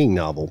Stephen King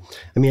novel.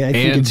 I mean, I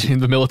think it's in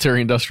the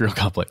military-industrial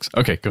complex.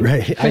 Okay, go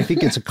ahead. Right. I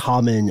think it's a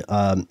common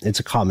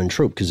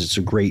trope because it's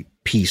a great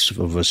piece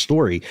of a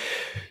story.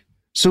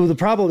 So the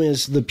problem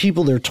is the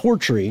people they're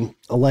torturing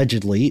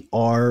allegedly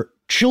are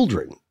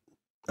children,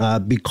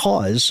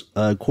 because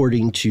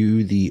according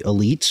to the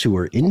elites who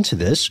are into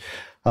this,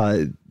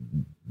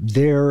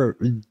 they're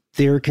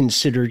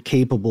considered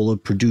capable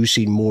of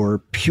producing more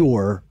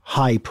pure,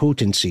 high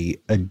potency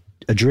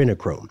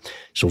adrenochrome.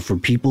 So for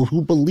people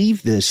who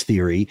believe this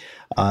theory,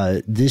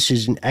 this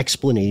is an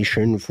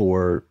explanation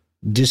for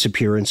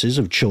disappearances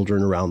of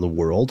children around the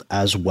world,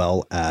 as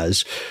well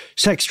as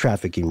sex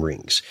trafficking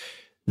rings.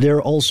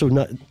 They're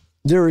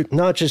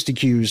not just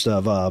accused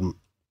of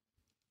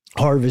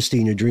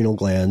harvesting adrenal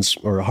glands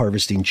or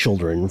harvesting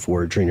children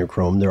for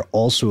adrenochrome. They're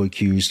also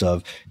accused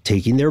of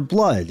taking their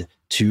blood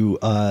to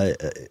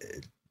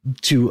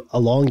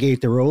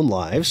elongate their own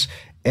lives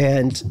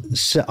and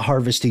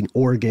harvesting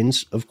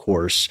organs, of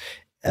course.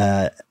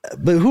 But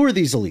who are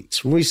these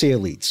elites? When we say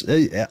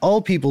elites,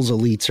 all people's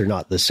elites are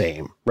not the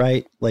same,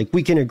 right? Like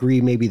we can agree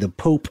maybe the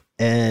Pope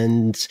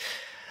and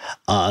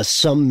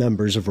some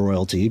members of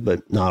royalty,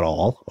 but not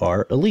all,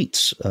 are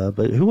elites.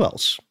 But who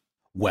else?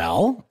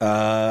 Well,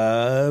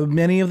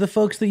 many of the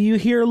folks that you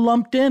hear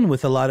lumped in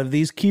with a lot of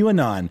these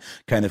QAnon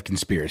kind of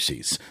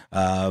conspiracies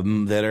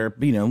that are,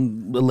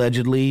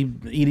 allegedly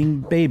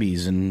eating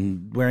babies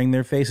and wearing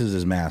their faces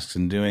as masks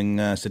and doing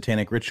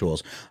satanic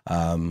rituals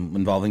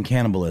involving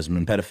cannibalism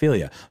and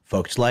pedophilia.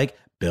 Folks like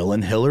Bill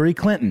and Hillary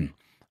Clinton,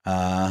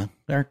 our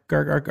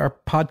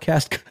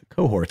podcast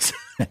cohorts,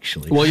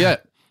 actually. Well, yeah,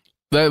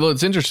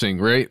 it's interesting,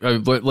 right?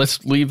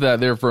 Let's leave that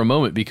there for a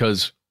moment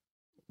because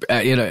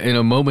in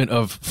a moment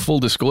of full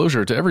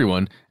disclosure to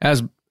everyone,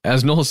 as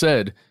Noel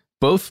said,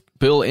 both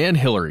Bill and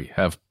Hillary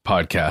have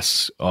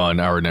podcasts on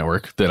our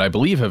network that I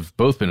believe have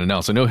both been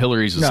announced. I know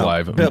Hillary's is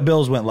live.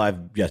 Bill's went live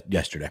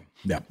yesterday.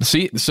 Yeah.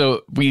 See,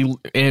 so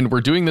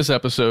we're doing this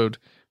episode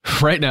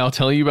right now,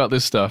 telling you about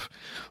this stuff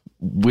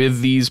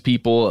with these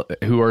people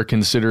who are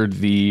considered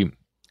the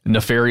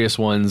nefarious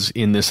ones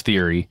in this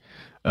theory.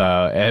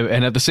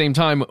 And at the same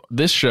time,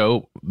 this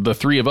show, the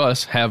three of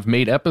us have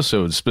made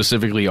episodes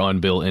specifically on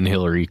Bill and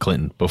Hillary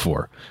Clinton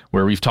before,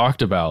 where we've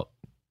talked about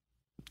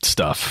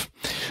stuff.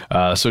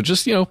 So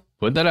just,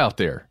 put that out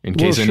there in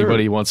case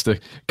anybody wants to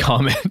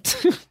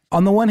comment.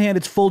 On the one hand,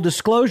 it's full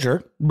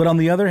disclosure, but on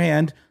the other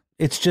hand,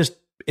 it's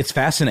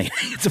fascinating.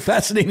 It's a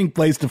fascinating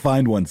place to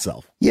find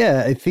oneself.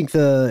 Yeah, I think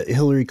the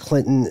Hillary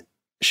Clinton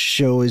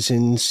show is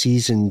in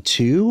season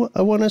 2,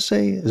 I want to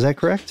say. Is that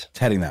correct? It's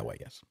heading that way,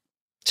 yes.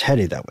 It's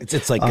headed that way.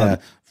 It's like, I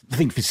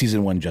think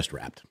season 1 just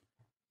wrapped.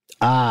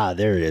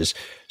 There it is.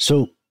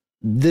 So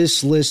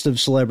this list of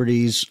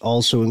celebrities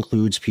also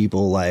includes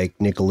people like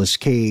Nicolas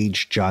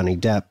Cage, Johnny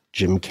Depp,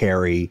 Jim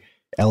Carrey,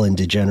 Ellen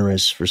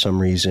DeGeneres for some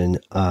reason,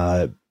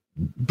 Barack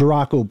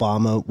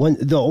Obama.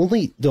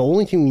 The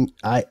only thing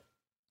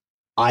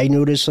I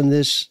notice on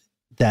this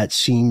that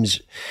seems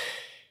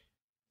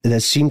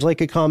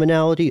like a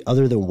commonality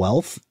other than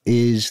wealth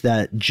is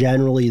that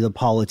generally the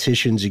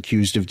politicians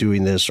accused of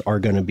doing this are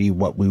going to be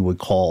what we would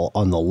call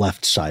on the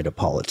left side of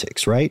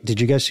politics, right?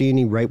 Did you guys see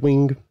any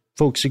right-wing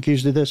folks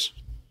accused of this?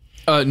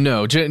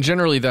 No,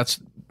 generally that's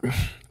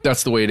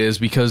the way it is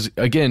because,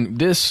 again,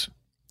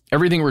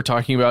 everything we're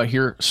talking about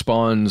here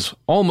spawns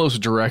almost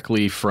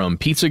directly from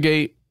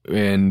Pizzagate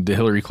and the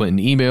Hillary Clinton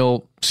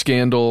email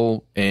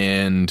scandal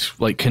and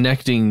like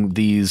connecting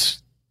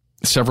these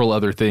several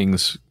other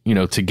things,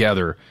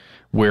 together,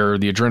 where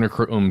the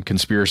adrenochrome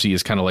conspiracy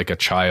is kind of like a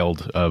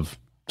child of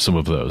some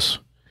of those.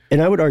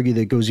 And I would argue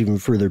that it goes even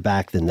further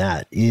back than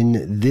that.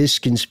 In this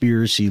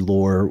conspiracy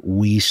lore,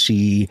 we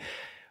see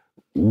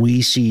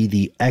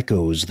the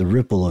echoes, the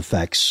ripple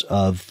effects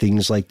of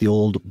things like the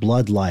old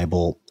blood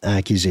libel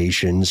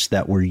accusations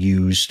that were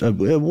used.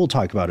 We'll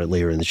talk about it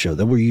later in the show,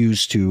 that were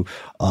used to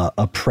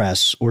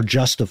oppress or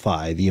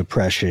justify the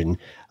oppression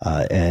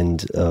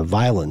and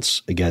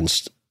violence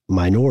against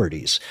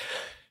minorities.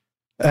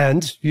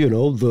 And,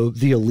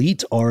 the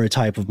elite are a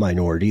type of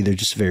minority. They're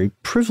just a very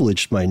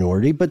privileged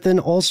minority. But then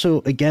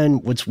also,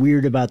 again, what's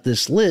weird about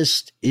this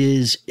list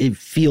is it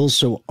feels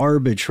so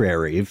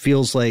arbitrary. It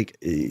feels like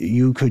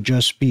you could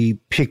just be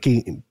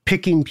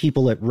picking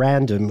people at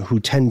random who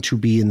tend to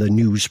be in the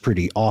news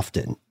pretty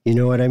often. You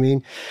know what I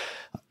mean?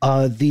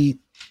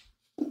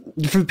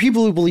 For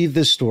people who believe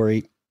this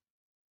story,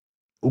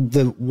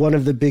 one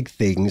of the big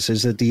things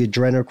is that the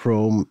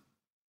adrenochrome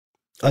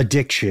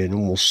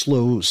addiction will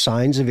slow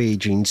signs of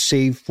aging,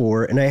 save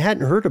for, and I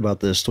hadn't heard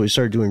about this till I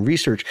started doing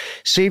research,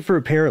 save for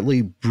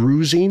apparently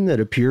bruising that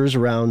appears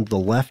around the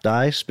left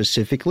eye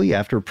specifically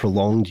after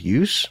prolonged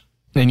use.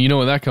 And you know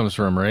where that comes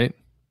from, right?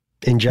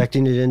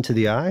 Injecting it into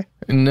the eye?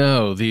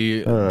 No,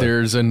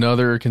 there's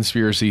another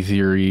conspiracy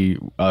theory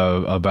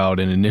about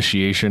an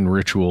initiation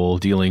ritual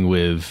dealing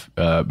with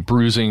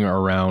bruising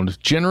around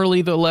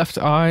generally the left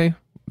eye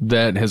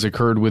that has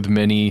occurred with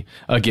many,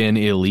 again,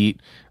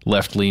 elite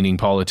left-leaning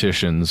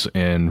politicians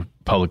and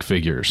public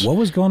figures. What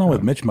was going on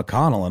with Mitch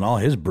McConnell and all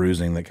his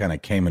bruising that kind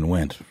of came and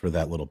went for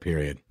that little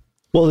period?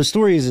 Well, the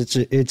story is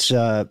it's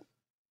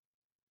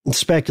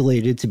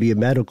speculated to be a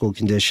medical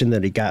condition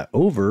that he got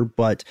over,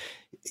 but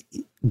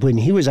when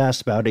he was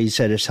asked about it, he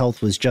said his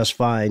health was just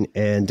fine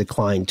and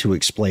declined to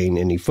explain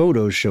any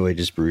photos showing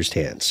his bruised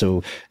hand.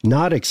 So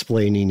not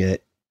explaining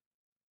it,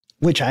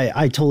 which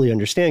I totally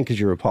understand because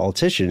you're a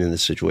politician in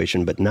this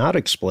situation, but not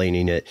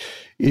explaining it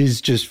is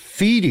just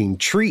feeding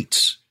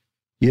treats,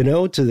 to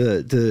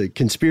the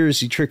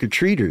conspiracy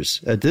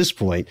trick-or-treaters at this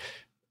point.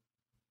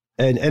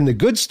 And the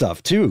good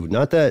stuff too,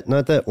 not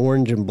that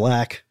orange and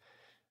black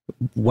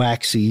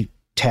waxy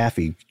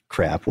taffy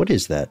crap. What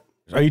is that?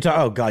 Are you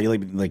talking? Oh God, you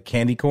like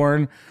candy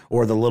corn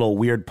or the little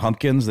weird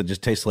pumpkins that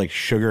just taste like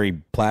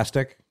sugary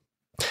plastic?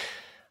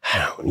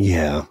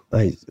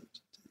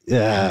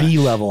 Yeah,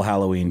 B-level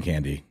Halloween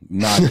candy.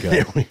 Not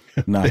good.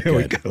 Not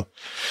there good. We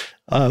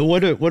go.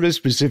 What a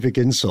specific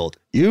insult.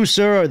 You,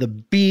 sir, are the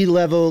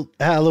B-level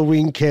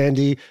Halloween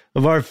candy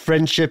of our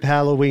friendship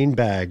Halloween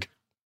bag.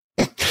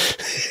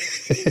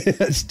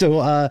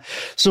 So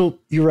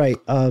you're right.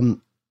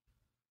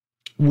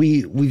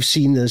 We've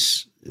seen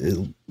this.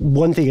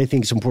 One thing I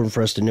think is important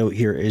for us to note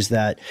here is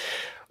that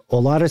a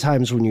lot of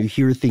times when you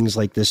hear things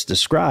like this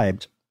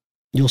described,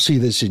 you'll see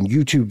this in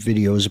YouTube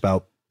videos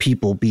about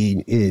people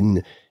being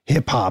in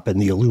hip hop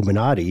and the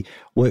Illuminati.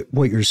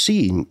 What you're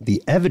seeing,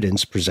 the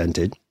evidence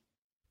presented,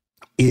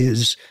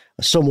 is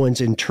someone's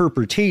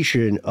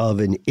interpretation of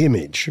an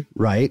image,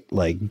 right?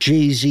 Like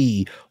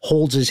Jay-Z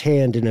holds his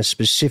hand in a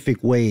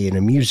specific way in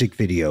a music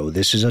video.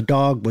 This is a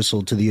dog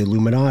whistle to the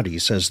Illuminati,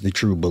 says the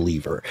true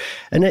believer.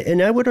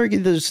 And I would argue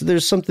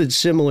there's something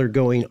similar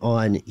going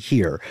on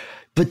here.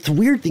 But the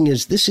weird thing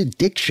is this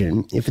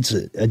addiction, if it's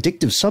an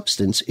addictive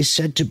substance, is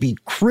said to be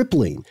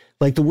crippling.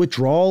 Like the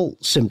withdrawal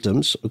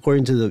symptoms,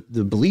 according to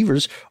the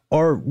believers,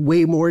 are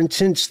way more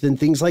intense than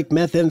things like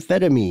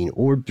methamphetamine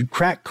or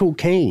crack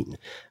cocaine.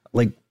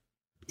 Like,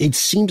 it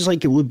seems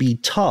like it would be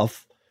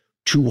tough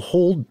to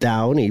hold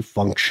down a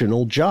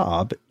functional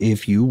job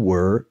if you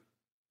were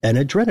an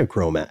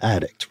adrenochrome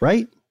addict,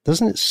 right?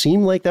 Doesn't it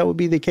seem like that would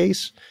be the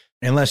case?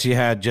 Unless you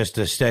had just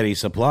a steady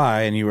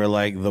supply and you were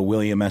like the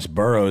William S.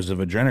 Burroughs of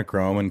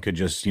adrenochrome and could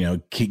just,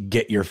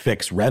 get your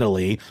fix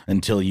readily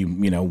until you,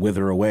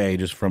 wither away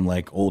just from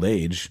like old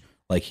age,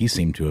 like he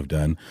seemed to have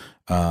done.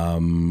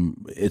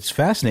 It's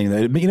fascinating.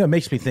 It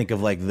makes me think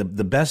of like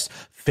the best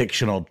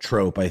fictional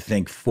trope, I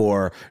think,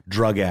 for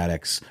drug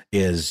addicts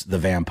is the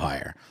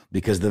vampire,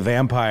 because the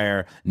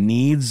vampire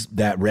needs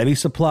that ready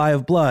supply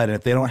of blood. And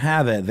if they don't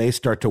have it, they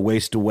start to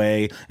waste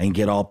away and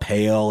get all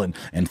pale and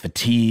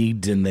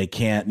fatigued, and they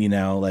can't,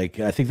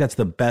 I think that's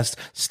the best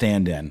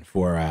stand-in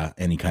for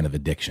any kind of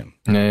addiction.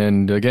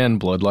 And again,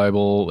 blood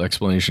libel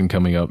explanation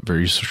coming up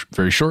very,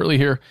 very shortly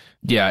here.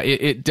 Yeah,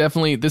 it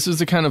definitely, this is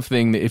the kind of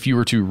thing that if you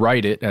were to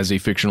write it as a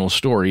fictional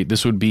story,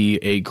 this would be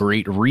a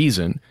great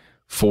reason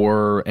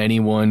for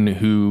anyone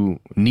who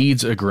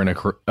needs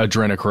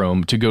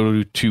adrenochrome to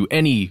go to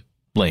any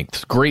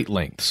lengths, great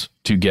lengths,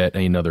 to get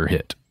another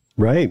hit.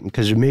 Right,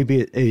 because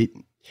maybe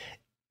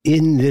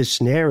in this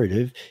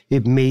narrative,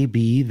 it may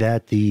be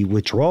that the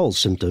withdrawal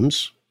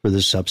symptoms for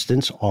the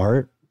substance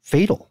are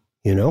fatal,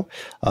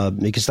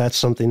 because that's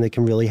something that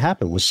can really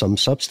happen with some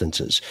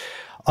substances.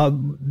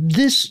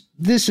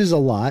 This is a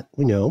lot,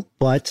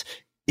 but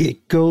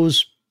it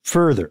goes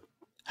further.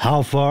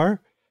 How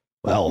far?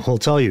 Well, we'll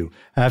tell you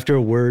after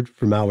a word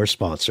from our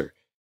sponsor.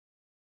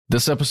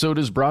 This episode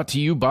is brought to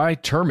you by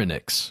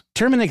Terminix.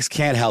 Terminix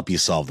can't help you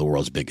solve the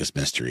world's biggest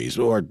mysteries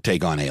or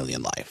take on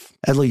alien life.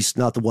 At least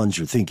not the ones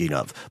you're thinking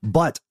of.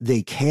 But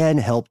they can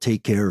help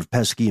take care of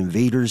pesky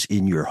invaders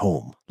in your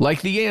home.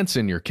 Like the ants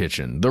in your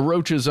kitchen, the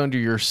roaches under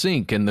your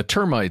sink, and the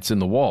termites in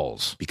the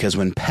walls. Because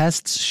when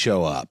pests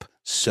show up,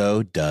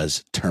 so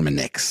does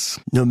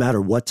Terminix. No matter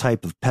what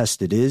type of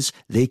pest it is,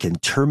 they can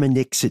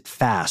Terminix it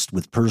fast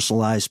with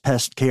personalized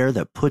pest care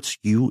that puts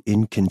you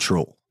in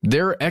control.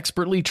 Their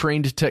expertly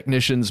trained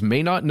technicians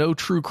may not know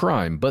true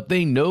crime, but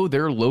they know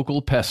their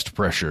local pest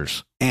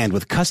pressures. And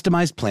with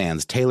customized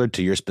plans tailored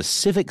to your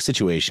specific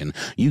situation,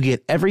 you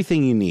get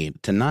everything you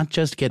need to not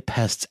just get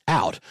pests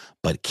out,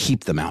 but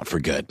keep them out for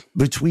good.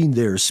 Between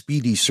their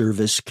speedy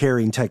service,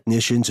 caring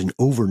technicians, and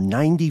over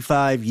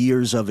 95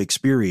 years of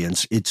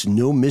experience, it's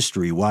no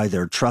mystery why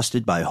they're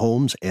trusted by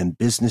homes and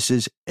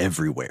businesses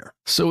everywhere.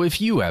 So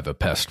if you have a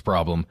pest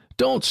problem,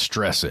 don't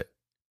stress it.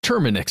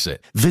 Terminix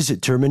it.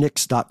 Visit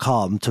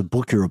Terminix.com to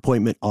book your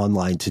appointment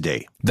online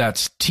today.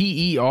 That's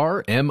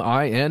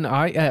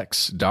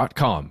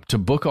TERMINIX.com to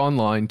book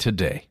online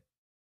today.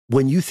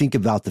 When you think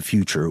about the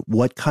future,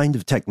 what kind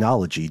of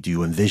technology do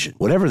you envision?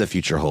 Whatever the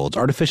future holds,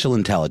 artificial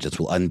intelligence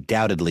will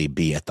undoubtedly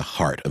be at the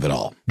heart of it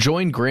all.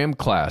 Join Graham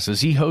Class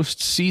as he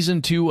hosts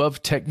Season 2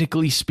 of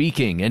Technically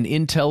Speaking, an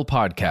Intel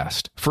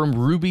podcast from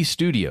Ruby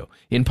Studio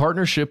in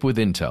partnership with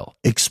Intel.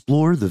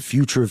 Explore the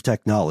future of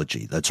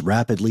technology that's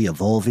rapidly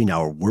evolving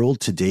our world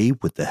today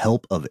with the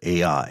help of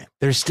AI.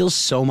 There's still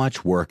so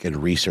much work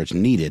and research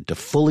needed to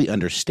fully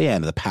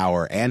understand the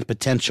power and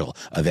potential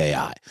of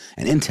AI,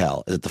 and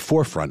Intel is at the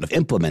forefront of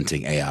implementing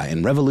AI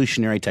and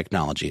revolutionary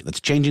technology that's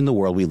changing the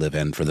world we live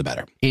in for the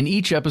better. In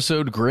each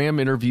episode, Graham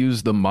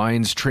interviews the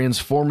minds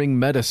transforming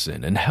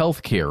medicine and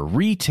healthcare,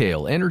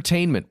 retail,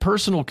 entertainment,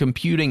 personal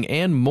computing,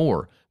 and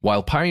more,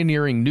 while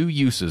pioneering new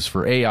uses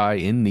for AI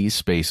in these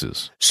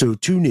spaces. So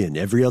tune in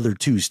every other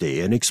Tuesday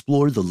and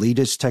explore the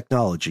latest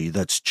technology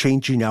that's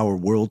changing our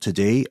world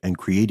today and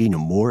creating a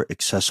more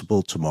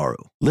accessible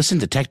tomorrow. Listen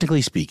to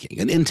Technically Speaking,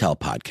 an Intel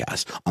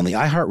podcast on the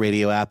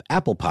iHeartRadio app,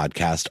 Apple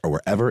Podcast, or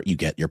wherever you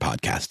get your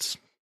podcasts.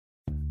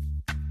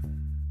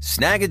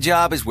 Snag a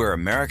Job is where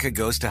America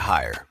goes to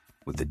hire,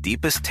 with the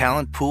deepest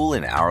talent pool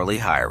in hourly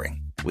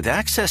hiring. With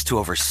access to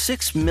over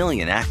 6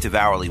 million active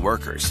hourly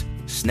workers,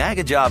 Snag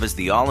a Job is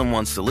the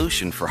all-in-one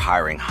solution for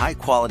hiring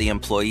high-quality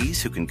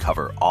employees who can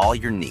cover all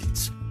your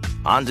needs.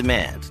 On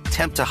demand,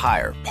 temp to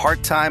hire,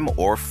 part-time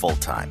or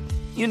full-time.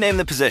 You name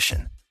the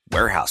position.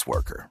 Warehouse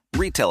worker,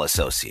 retail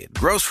associate,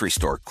 grocery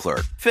store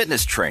clerk,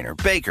 fitness trainer,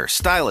 baker,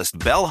 stylist,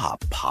 bellhop,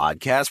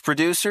 podcast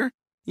producer.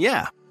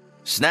 Yeah,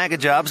 Snag a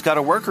Job's got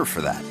a worker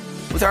for that.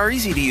 With our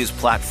easy-to-use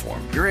platform,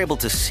 you're able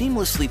to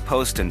seamlessly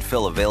post and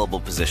fill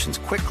available positions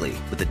quickly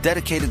with a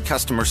dedicated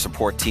customer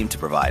support team to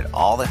provide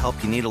all the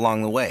help you need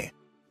along the way.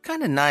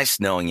 Kind of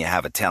nice knowing you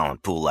have a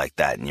talent pool like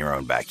that in your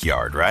own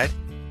backyard, right?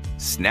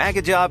 Snag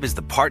a Job is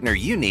the partner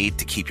you need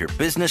to keep your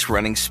business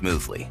running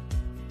smoothly.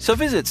 So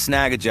visit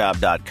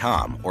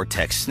snagajob.com or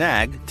text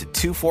snag to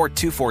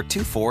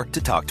 242424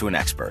 to talk to an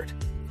expert.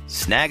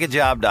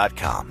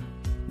 Snagajob.com,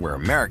 where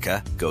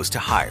America goes to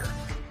hire.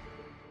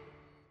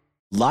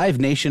 Live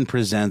Nation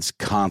presents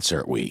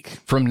Concert Week.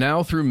 From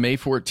now through May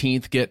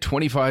 14th, get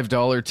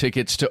 $25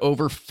 tickets to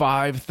over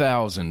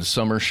 5,000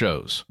 summer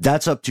shows.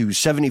 That's up to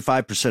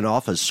 75%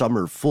 off a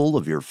summer full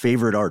of your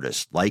favorite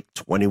artists like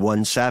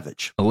 21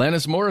 Savage,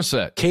 Alanis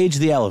Morissette, Cage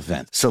the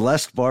Elephant,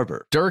 Celeste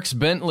Barber, Dierks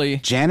Bentley,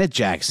 Janet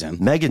Jackson,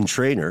 Meghan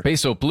Trainor,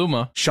 Peso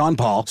Pluma, Sean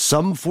Paul,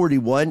 Sum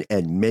 41,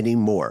 and many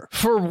more.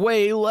 for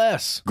way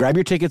less. Grab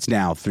your tickets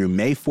now through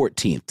May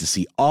 14th to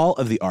see all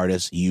of the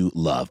artists you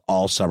love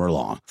all summer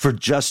long. For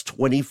just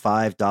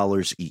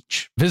 $25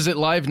 each. Visit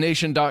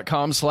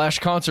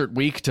livenation.com/concert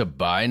week to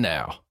buy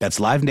now. That's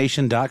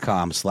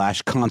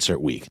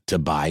livenation.com/concert week to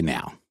buy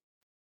now.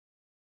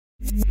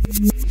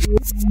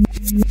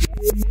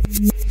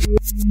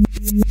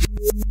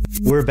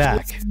 We're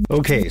back.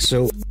 Okay,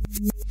 so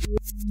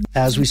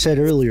as we said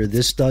earlier,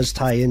 this does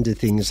tie into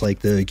things like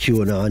the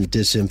QAnon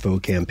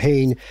disinfo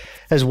campaign,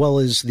 as well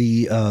as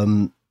the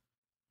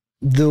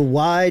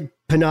wide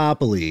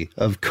panoply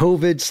of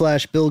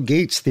COVID/Bill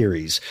Gates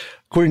theories.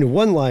 According to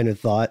one line of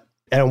thought,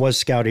 and I was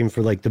scouting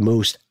for like the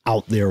most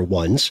out there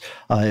ones,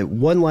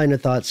 one line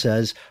of thought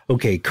says,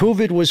 okay,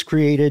 COVID was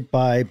created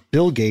by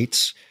Bill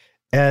Gates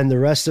and the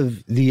rest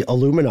of the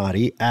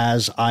Illuminati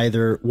as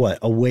either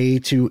a way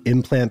to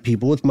implant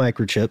people with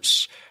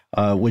microchips,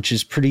 which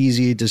is pretty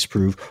easy to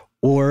disprove,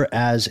 or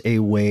as a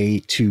way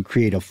to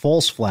create a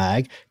false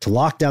flag, to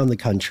lock down the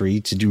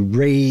country, to do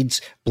raids,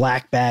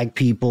 black bag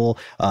people,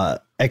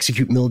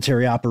 execute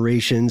military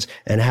operations,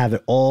 and have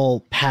it all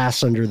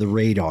pass under the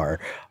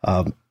radar.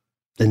 And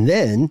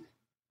then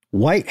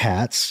white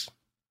hats,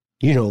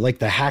 like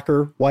the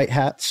hacker white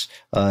hats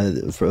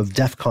of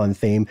DEF CON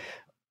fame,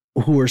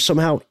 who are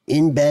somehow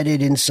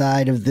embedded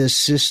inside of this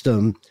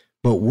system,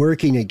 but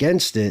working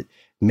against it,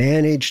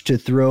 managed to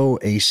throw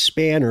a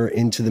spanner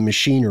into the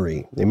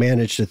machinery. They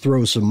managed to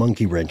throw some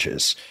monkey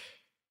wrenches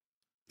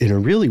in a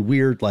really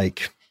weird,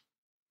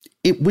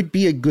 it would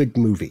be a good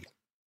movie.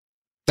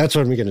 That's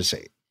what I'm going to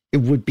say.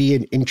 It would be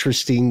an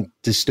interesting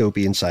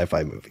dystopian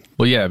sci-fi movie.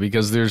 Well, yeah,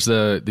 because there's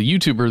the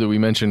YouTuber that we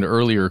mentioned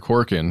earlier,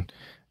 Corkin.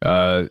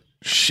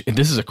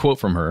 This is a quote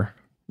from her.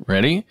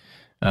 Ready?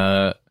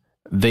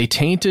 They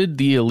tainted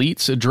the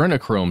elite's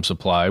adrenochrome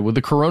supply with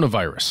the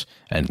coronavirus,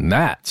 and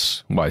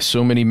that's why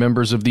so many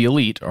members of the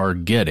elite are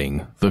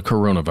getting the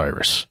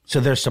coronavirus. So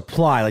their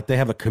supply, like they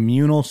have a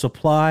communal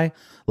supply,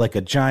 like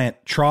a giant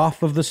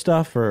trough of the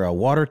stuff or a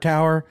water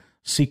tower,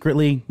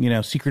 secretly,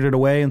 secreted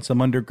away in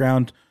some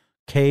underground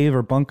cave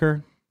or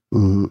bunker.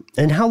 Mm-hmm.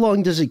 And how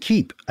long does it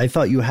keep? I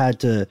thought you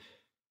had to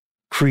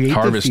create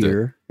the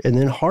fear and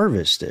then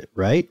harvest it,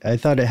 right? I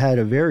thought it had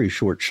a very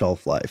short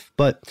shelf life,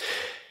 but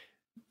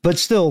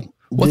still.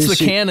 What's the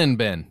canon,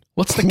 Ben?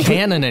 What's the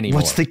canon anymore?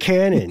 What's the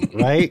canon,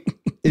 right?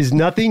 Is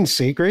nothing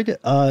sacred?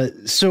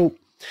 So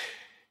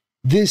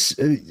this,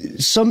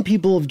 some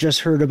people have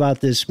just heard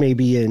about this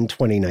maybe in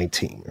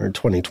 2019 or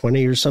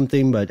 2020 or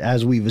something, but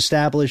as we've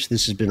established,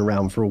 this has been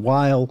around for a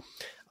while.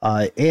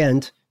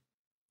 And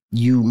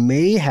you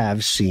may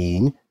have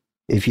seen,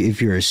 if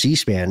you're a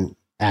C-SPAN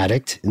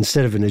addict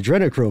instead of an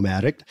adrenochrome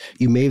addict,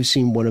 you may have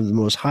seen one of the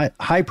most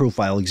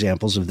high-profile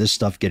examples of this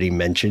stuff getting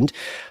mentioned.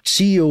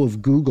 CEO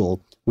of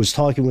Google was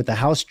talking with the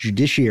House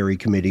Judiciary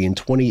Committee in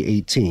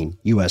 2018,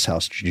 U.S.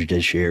 House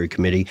Judiciary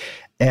Committee,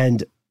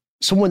 and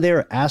someone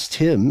there asked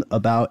him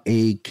about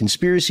a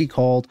conspiracy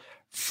called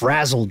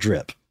Frazzle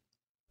Drip,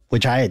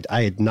 which I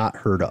had not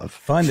heard of.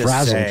 Fun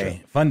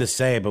to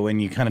say, but when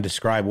you kind of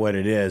describe what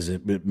it is,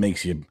 it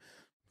makes you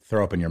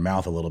throw up in your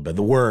mouth a little bit.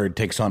 The word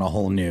takes on a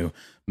whole new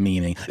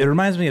meaning. It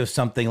reminds me of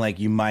something like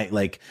you might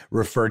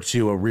refer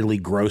to a really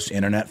gross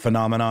internet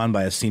phenomenon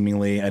by a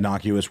seemingly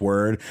innocuous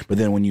word, but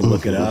then when you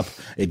look it up,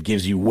 it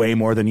gives you way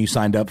more than you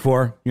signed up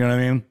for. You know what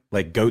I mean?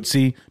 Like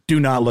goatsy.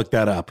 Do not look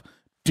that up.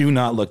 Do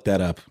not look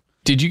that up.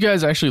 Did you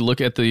guys actually look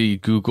at the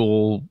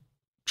Google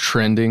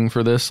trending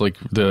for this, like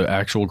the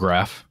actual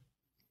graph?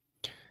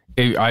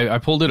 I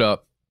pulled it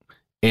up,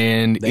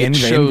 and the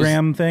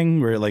Ngram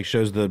thing where it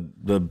shows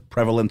the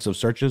prevalence of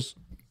searches.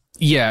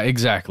 Yeah,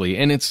 exactly.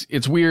 And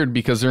it's weird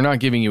because they're not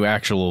giving you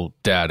actual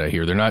data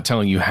here. They're not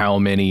telling you how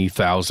many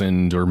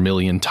thousand or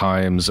million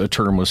times a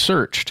term was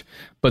searched,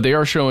 but they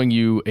are showing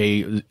you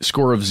a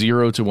score of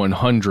 0 to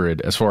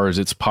 100 as far as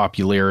its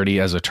popularity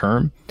as a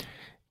term.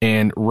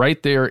 And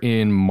right there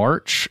in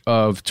March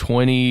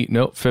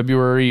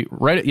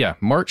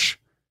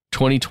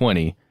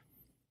 2020,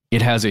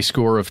 it has a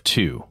score of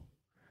 2.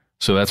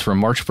 So that's from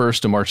March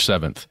 1st to March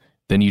 7th.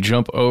 Then you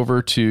jump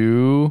over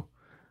to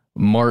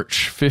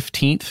March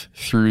 15th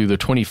through the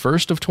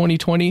 21st of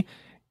 2020,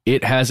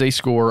 it has a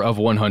score of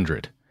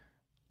 100.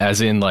 As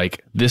in,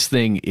 this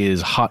thing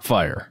is hot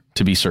fire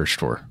to be searched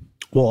for.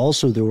 Well,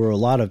 also, there were a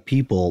lot of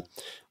people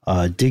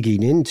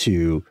digging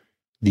into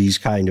these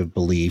kind of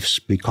beliefs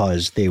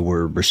because they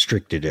were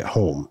restricted at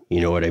home. You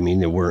know what I mean?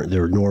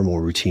 Their normal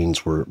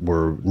routines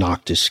were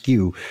knocked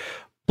askew.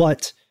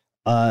 But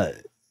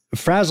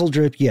Frazzle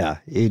Drip, yeah,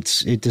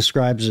 it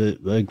describes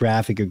a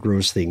graphic, a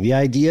gross thing. The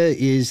idea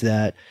is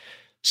that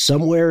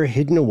somewhere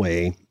hidden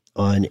away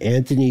on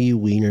Anthony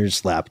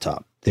Weiner's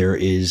laptop, there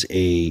is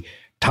a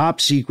top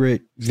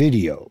secret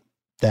video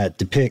that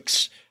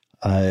depicts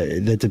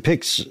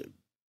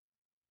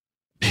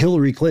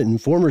Hillary Clinton,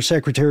 former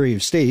Secretary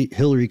of State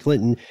Hillary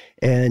Clinton,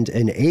 and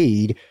an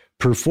aide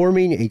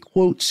performing a,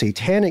 quote,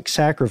 satanic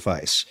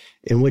sacrifice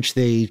in which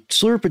they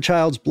slurp a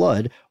child's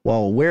blood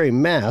while wearing a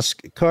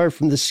mask carved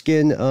from the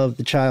skin of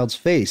the child's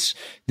face.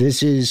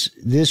 This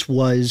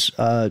was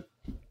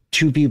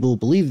two people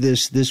believe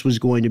this was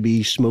going to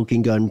be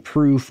smoking gun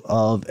proof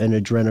of an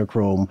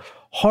adrenochrome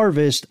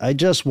harvest. I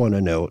just want to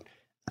note,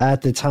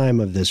 at the time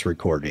of this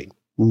recording,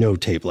 no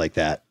tape like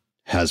that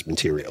has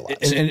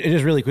materialized. And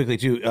just really quickly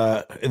too,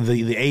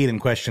 the aide in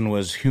question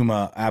was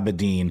Huma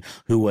Abedin,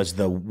 who was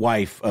the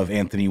wife of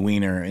Anthony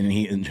Weiner,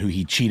 and who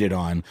he cheated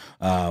on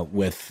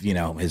with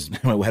his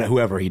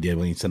whoever he did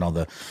when he sent all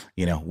the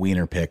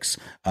Weiner pics.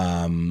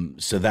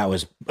 So that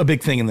was a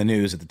big thing in the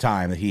news at the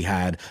time, that he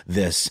had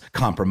this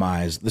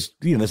compromise,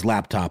 this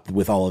laptop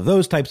with all of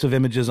those types of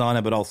images on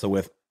it, but also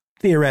with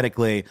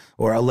theoretically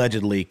or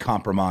allegedly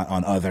compromise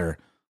on other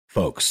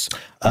folks.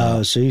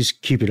 So he's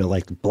keeping it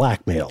like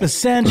blackmail.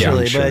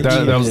 Essentially. Yeah,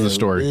 but that was the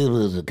story.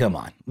 Come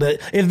on. But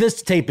if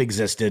this tape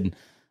existed,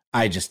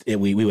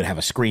 we would have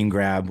a screen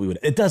grab.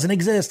 It doesn't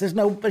exist. There's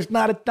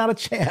not a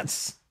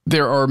chance.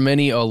 There are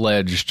many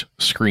alleged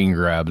screen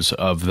grabs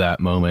of that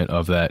moment,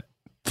 of that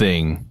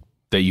thing,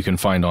 that you can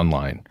find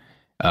online.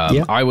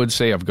 I would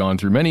say I've gone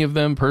through many of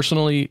them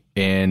personally,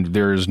 and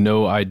there's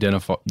no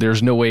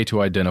way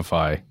to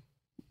identify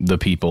the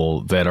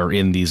people that are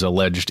in these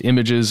alleged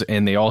images,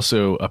 and they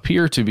also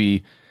appear to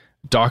be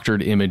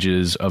doctored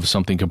images of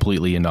something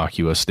completely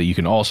innocuous that you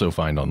can also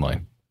find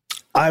online.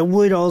 I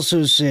would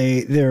also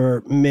say there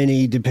are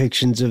many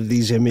depictions of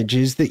these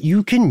images that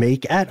you can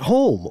make at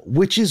home,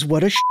 which is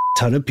what a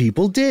ton of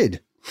people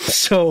did.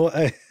 So,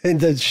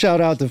 and the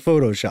shout out to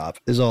Photoshop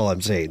is all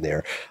I'm saying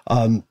there.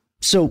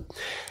 So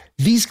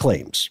these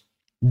claims,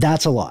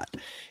 that's a lot.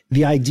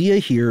 The idea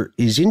here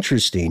is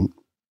interesting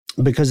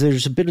because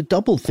there's a bit of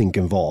doublethink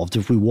involved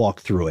if we walk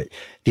through it.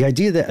 The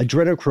idea that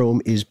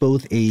adrenochrome is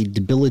both a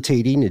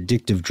debilitating,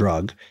 addictive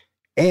drug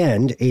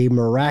and a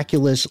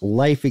miraculous,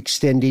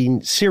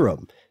 life-extending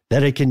serum,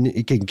 that it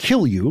can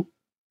kill you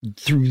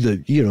through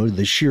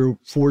the sheer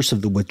force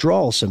of the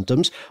withdrawal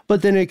symptoms,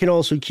 but then it can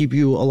also keep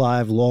you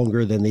alive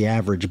longer than the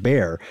average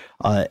bear.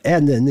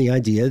 And then the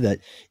idea that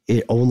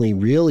it only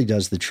really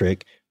does the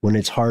trick when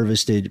it's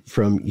harvested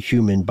from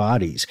human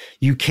bodies.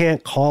 You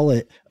can't call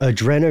it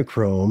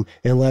adrenochrome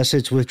unless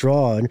it's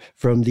withdrawn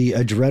from the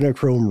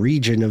adrenochrome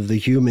region of the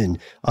human.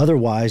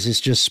 Otherwise, it's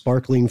just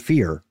sparkling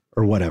fear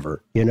or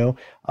whatever,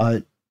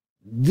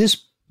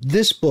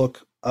 This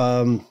book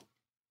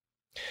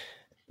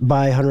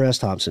by Hunter S.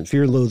 Thompson,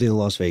 Fear and Loathing in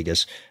Las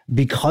Vegas,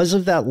 because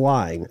of that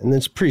line, and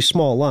it's a pretty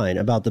small line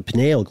about the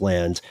pineal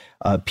gland,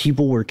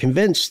 people were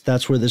convinced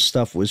that's where this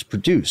stuff was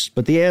produced.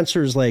 But the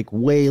answer is like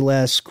way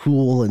less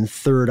cool and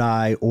third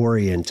eye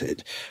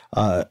oriented.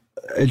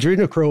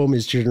 Adrenochrome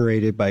is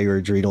generated by your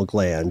adrenal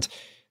gland.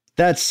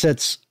 That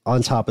sits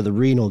on top of the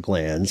renal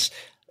glands.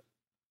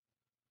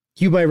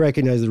 You might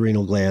recognize the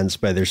renal glands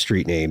by their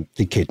street name,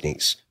 the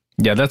kidneys.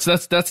 Yeah,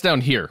 that's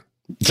down here.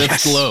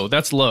 That's low.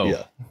 That's low.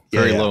 Yeah.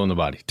 Very low in the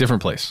body.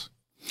 Different place.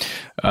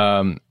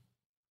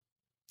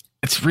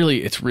 It's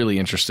really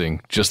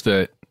interesting. Just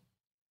that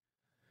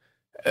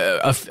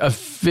a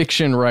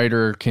fiction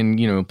writer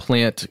can,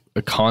 plant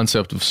a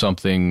concept of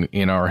something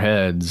in our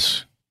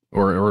heads,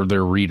 or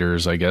their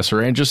readers, I guess,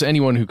 or just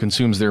anyone who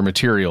consumes their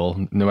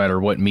material, no matter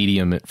what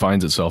medium it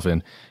finds itself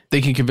in.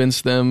 They can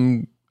convince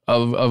them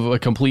of a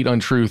complete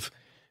untruth,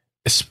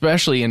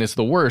 especially, and it's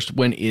the worst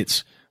when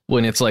it's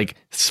like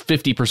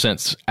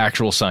 50%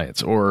 actual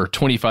science or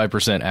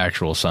 25%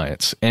 actual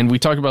science. And we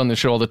talk about on the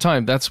show all the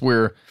time, that's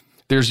where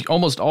there's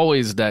almost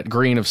always that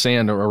grain of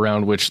sand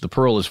around which the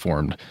pearl is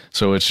formed.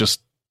 So it's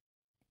just,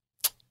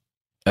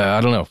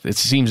 I don't know. It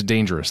seems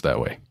dangerous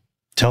that way.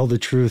 Tell the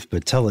truth,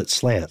 but tell it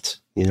slant.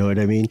 You know what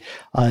I mean?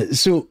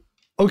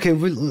 Okay,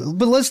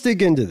 but let's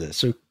dig into this.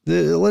 So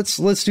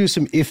let's do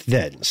some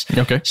if-thens.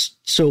 Okay.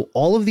 So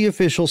all of the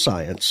official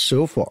science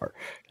so far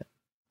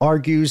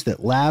argues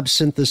that lab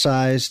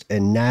synthesized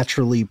and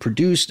naturally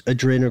produced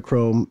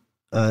adrenochrome,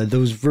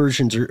 those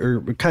versions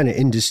are kind of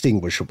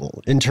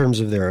indistinguishable in terms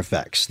of their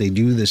effects. They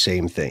do the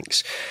same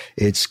things.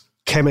 It's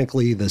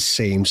chemically the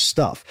same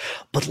stuff.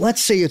 But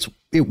let's say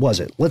it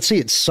wasn't. Let's say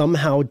it's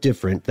somehow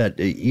different, that,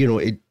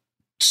 it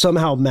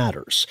somehow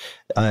matters.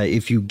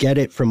 If you get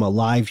it from a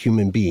live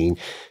human being,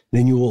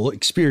 then you will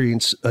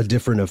experience a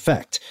different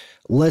effect.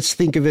 Let's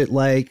think of it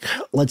like,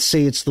 let's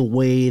say it's the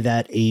way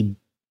that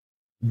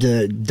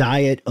the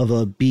diet of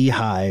a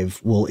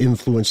beehive will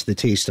influence the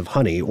taste of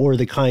honey, or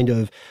the kind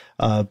of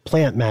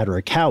plant matter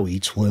a cow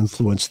eats will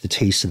influence the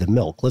taste of the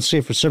milk. Let's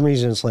say for some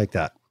reason it's like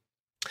that.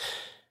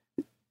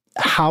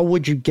 How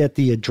would you get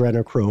the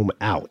adrenochrome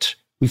out?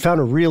 We found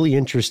a really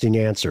interesting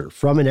answer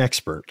from an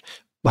expert,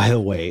 by the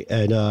way.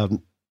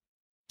 And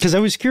because I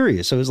was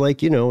curious, I was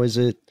like, is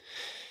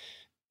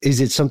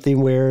it something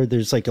where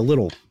there's like a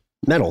little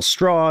metal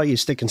straw you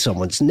stick in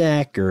someone's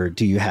neck, or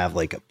do you have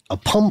like a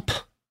pump?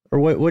 Or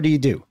what do you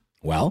do?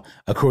 Well,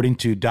 according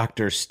to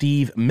Dr.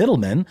 Steve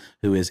Middleman,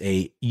 who is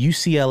a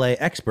UCLA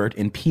expert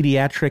in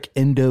pediatric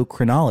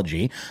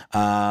endocrinology,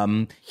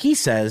 he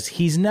says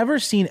he's never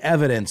seen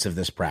evidence of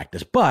this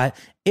practice, but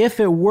if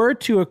it were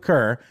to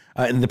occur,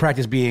 and the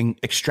practice being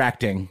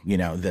extracting,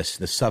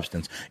 this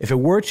substance, if it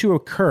were to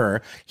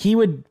occur, he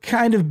would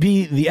kind of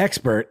be the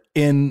expert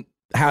in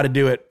how to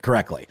do it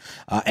correctly.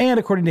 And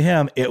according to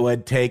him, it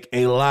would take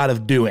a lot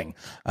of doing.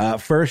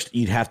 First,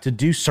 you'd have to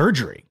do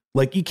surgery.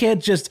 Like, you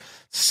can't just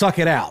suck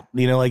it out,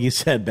 like you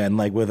said, Ben,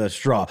 like with a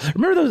straw.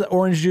 Remember those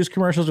orange juice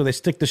commercials where they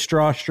stick the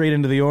straw straight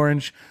into the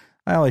orange?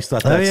 I always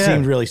thought that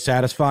seemed really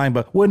satisfying,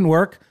 but wouldn't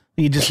work.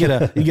 You just get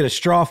a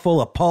straw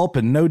full of pulp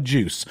and no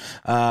juice.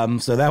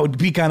 So that would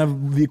be kind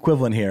of the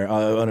equivalent here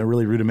on a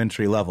really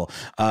rudimentary level.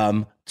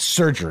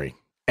 Surgery,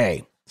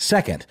 A.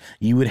 Second,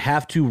 you would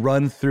have to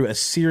run through a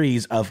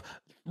series of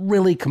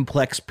really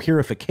complex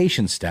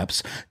purification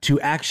steps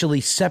to actually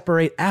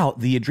separate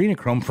out the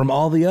adrenochrome from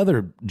all the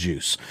other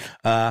juice.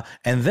 And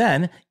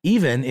then,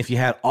 even if you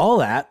had all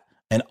that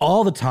and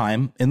all the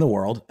time in the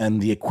world and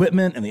the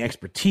equipment and the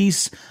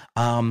expertise,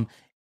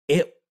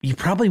 you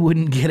probably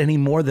wouldn't get any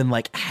more than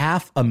like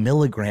 0.5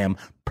 milligram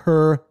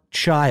per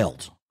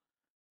child.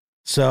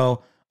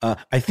 So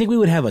I think we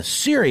would have a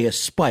serious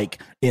spike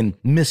in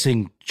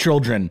missing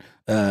children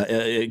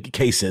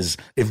cases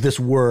if this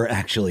were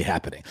actually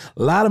happening.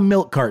 A lot of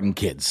milk carton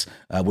kids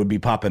would be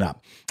popping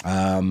up.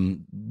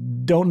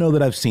 Don't know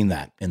that I've seen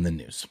that in the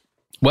news.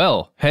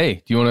 Well,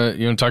 hey, do you want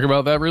to talk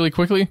about that really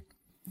quickly?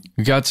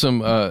 We got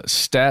some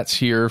stats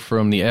here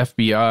from the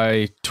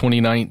FBI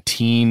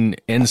 2019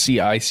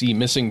 NCIC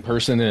missing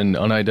person and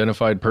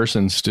unidentified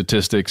person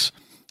statistics.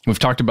 We've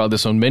talked about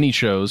this on many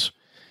shows,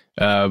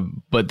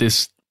 but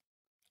this,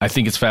 I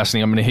think it's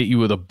fascinating. I'm going to hit you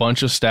with a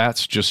bunch of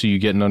stats just so you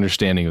get an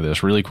understanding of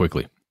this really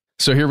quickly.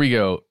 So here we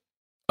go.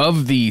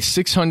 Of the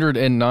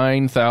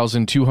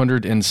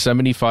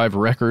 609,275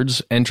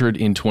 records entered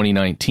in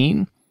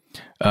 2019,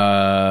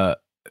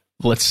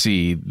 let's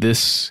see,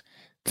 this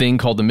thing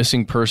called the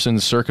missing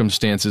persons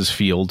circumstances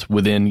field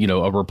within,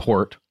 a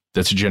report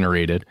that's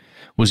generated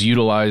was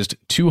utilized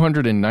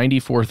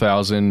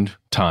 294,000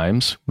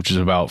 times, which is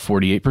about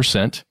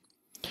 48%.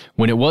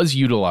 When it was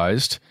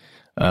utilized,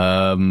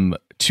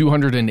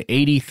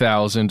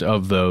 280,000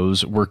 of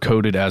those were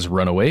coded as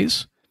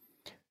runaways,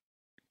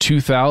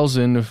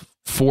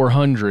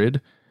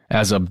 2,400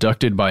 as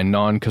abducted by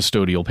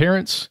non-custodial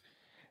parents,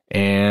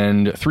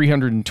 and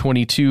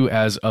 322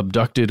 as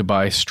abducted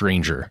by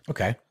stranger.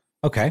 Okay.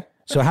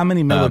 So how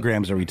many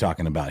milligrams are we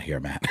talking about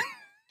here, Matt?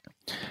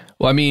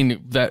 Well, I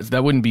mean,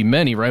 that wouldn't be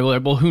many, right?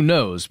 Well, who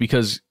knows?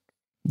 Because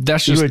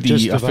that's just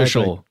the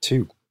official.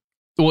 Two.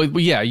 Well,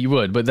 yeah, you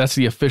would, but that's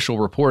the official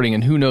reporting,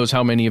 and who knows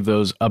how many of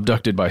those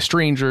abducted by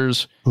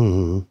strangers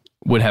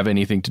would have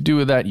anything to do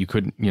with that? You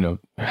couldn't,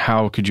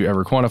 how could you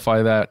ever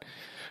quantify that?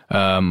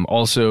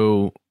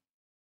 Also,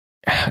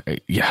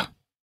 yeah,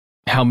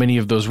 how many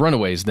of those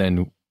runaways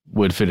then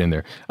would fit in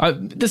there?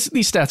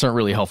 These stats aren't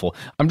really helpful.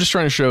 I'm just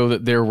trying to show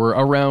that there were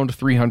around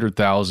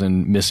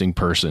 300,000 missing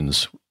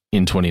persons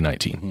in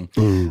 2019.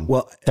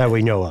 Well, that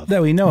we know of.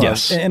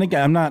 Yes. And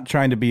again, I'm not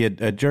trying to be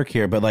a jerk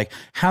here, but like,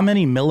 how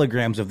many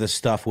milligrams of this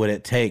stuff would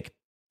it take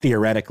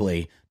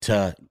theoretically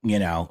to,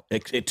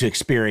 to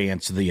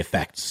experience the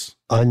effects?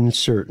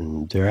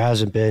 Uncertain. There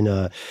hasn't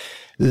been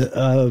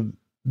the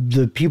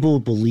people who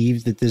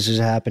believe that this is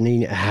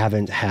happening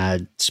haven't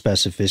had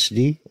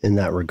specificity in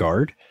that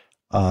regard.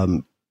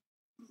 I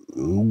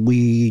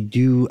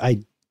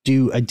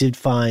did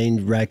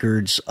find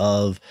records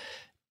of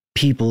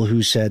people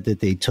who said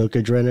that they took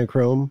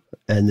adrenochrome,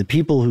 and the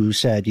people who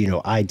said,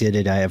 I did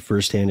it, I have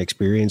firsthand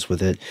experience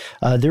with it.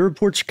 Their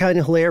reports are kind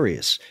of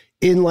hilarious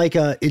in like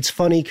a, it's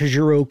funny because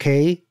you're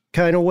okay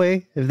kind of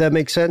way, if that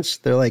makes sense.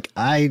 They're like,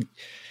 I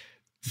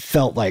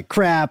felt like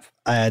crap.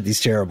 I had these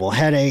terrible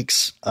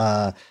headaches.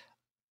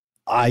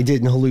 I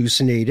didn't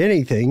hallucinate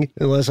anything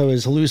unless I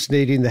was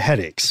hallucinating the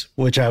headaches,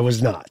 which I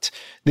was not.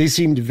 They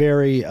seemed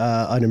very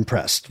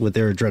unimpressed with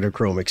their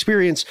adrenochrome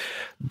experience.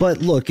 But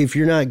look, if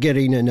you're not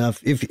getting enough,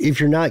 if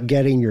you're not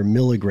getting your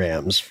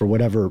milligrams for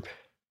whatever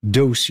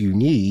dose you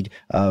need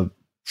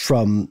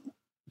from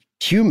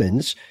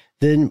humans,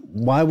 then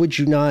why would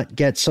you not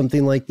get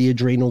something like the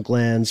adrenal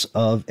glands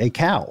of a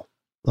cow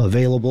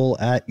available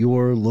at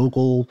your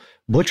local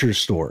butcher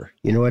store?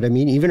 You know what I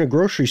mean? Even a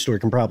grocery store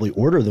can probably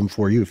order them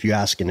for you if you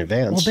ask in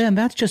advance. Well, Ben,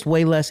 that's just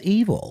way less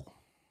evil.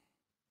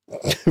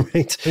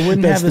 Right? It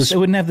wouldn't have it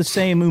wouldn't have the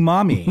same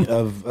umami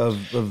of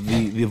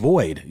the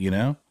void,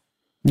 Yeah,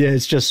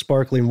 it's just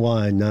sparkling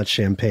wine, not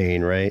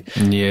champagne, right?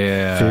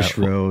 Yeah. Fish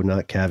roe,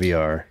 not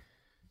caviar.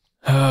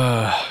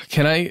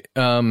 Can I?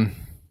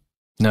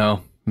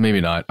 No,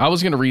 maybe not. I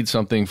was going to read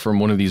something from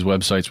one of these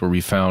websites where we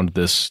found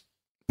this,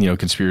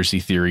 conspiracy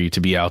theory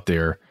to be out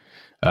there.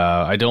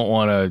 I don't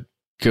want to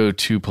go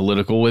too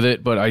political with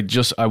it, but I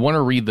want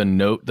to read the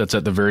note that's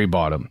at the very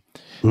bottom.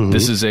 Mm-hmm.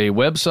 This is a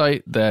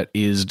website that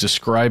is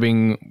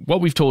describing what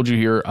we've told you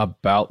here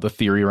about the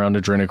theory around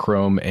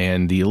adrenochrome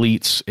and the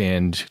elites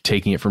and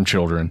taking it from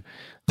children.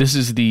 This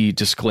is the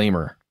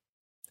disclaimer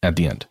at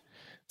the end.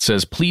 It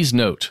says, please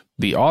note,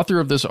 the author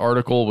of this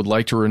article would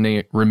like to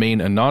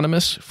remain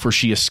anonymous, for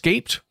she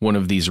escaped one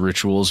of these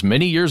rituals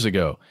many years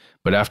ago.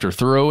 But after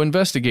thorough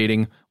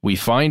investigating, we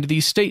find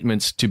these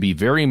statements to be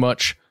very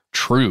much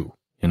true,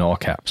 in all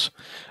caps.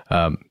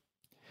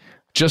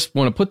 Just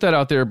want to put that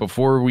out there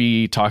before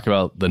we talk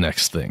about the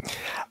next thing.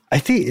 I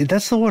think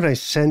that's the one I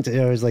sent.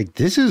 I was like,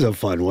 this is a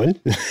fun one.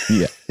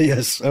 Yeah.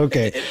 Yes.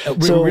 Okay.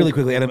 So really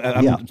quickly, Adam,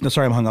 I'm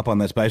sorry I'm hung up on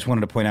this, but I just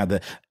wanted to point out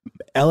that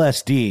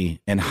LSD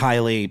and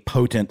highly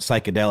potent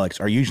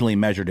psychedelics are usually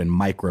measured in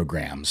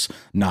micrograms,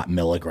 not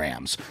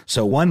milligrams.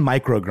 So 1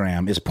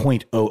 microgram is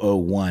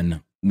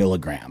 0.001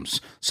 milligrams.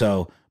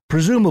 So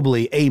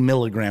presumably a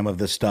milligram of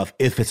this stuff,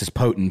 if it's as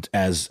potent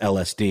as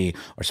LSD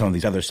or some of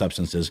these other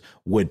substances,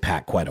 would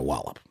pack quite a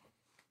wallop.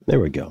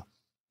 There we go.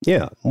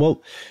 Yeah.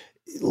 Well,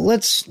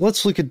 let's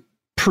look at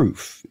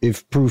proof,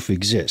 if proof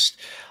exists.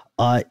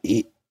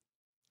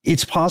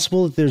 It's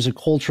possible that there's a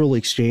cultural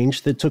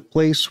exchange that took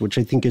place, which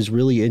I think is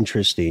really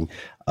interesting.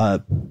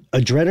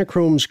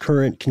 Adrenochrome's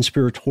current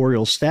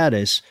conspiratorial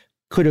status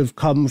could have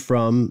come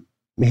from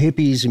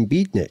hippies and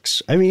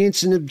beatniks. I mean,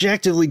 it's an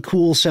objectively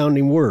cool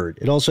sounding word.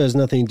 It also has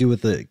nothing to do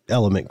with the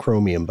element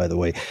chromium, by the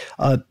way.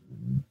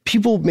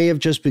 People may have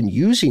just been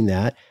using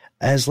that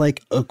as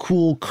like a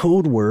cool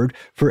code word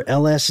for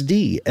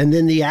LSD. And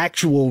then the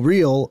actual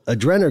real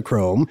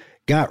adrenochrome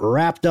got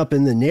wrapped up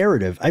in the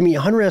narrative. I mean,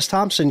 Hunter S.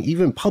 Thompson,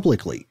 even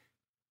publicly,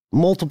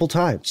 multiple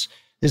times,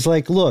 is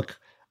like, look,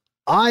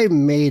 I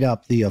made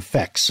up the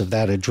effects of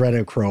that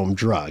adrenochrome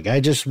drug. I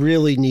just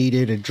really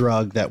needed a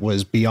drug that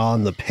was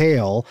beyond the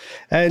pale.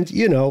 And,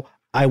 you know,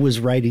 I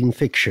was writing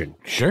fiction.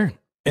 Sure.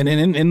 And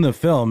in the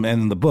film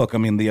and in the book, I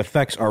mean, the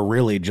effects are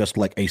really just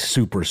like a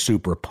super,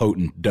 super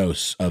potent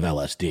dose of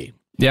LSD.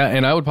 Yeah,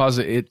 and I would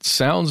posit it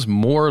sounds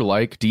more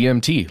like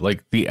DMT,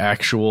 like the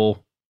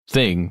actual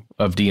thing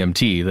of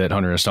DMT that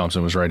Hunter S.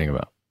 Thompson was writing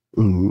about.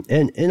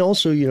 Mm-hmm. And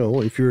also, you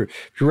know, if you're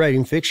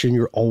writing fiction,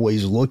 you're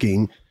always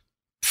looking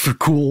for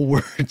cool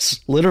words,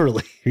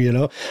 literally, you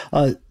know.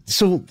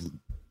 So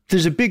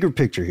there's a bigger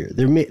picture here.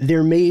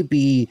 There may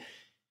be,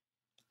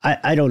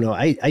 I don't know.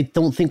 I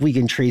don't think we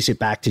can trace it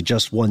back to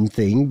just one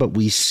thing, but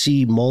we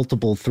see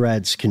multiple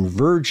threads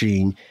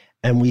converging.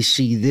 And we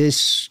see this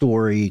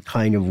story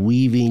kind of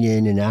weaving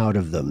in and out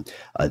of them.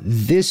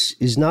 This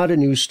is not a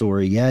new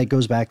story. Yeah, it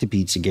goes back to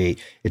Pizzagate.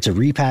 It's a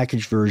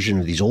repackaged version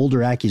of these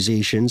older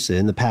accusations that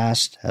in the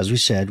past, as we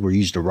said, were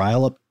used to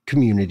rile up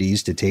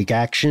communities to take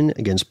action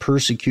against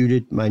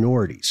persecuted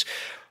minorities.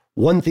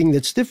 One thing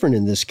that's different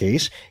in this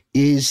case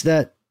is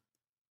that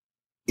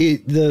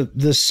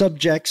the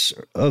subjects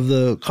of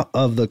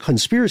the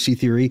conspiracy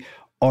theory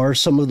are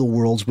some of the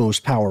world's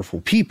most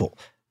powerful people.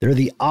 They're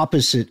the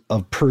opposite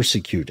of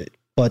persecuted,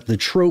 but the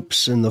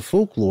tropes and the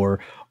folklore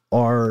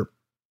are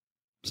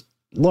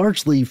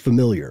largely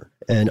familiar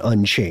and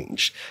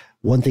unchanged.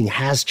 One thing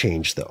has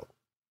changed, though.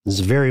 This is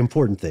a very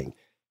important thing: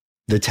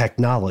 the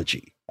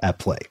technology at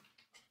play.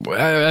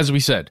 As we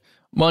said,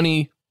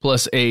 money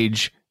plus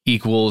age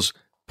equals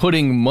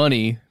putting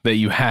money that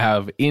you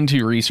have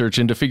into research,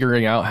 into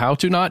figuring out how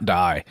to not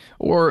die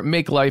or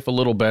make life a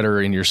little better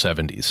in your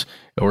 70s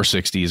or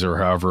 60s or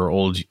however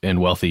old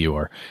and wealthy you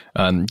are.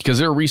 Because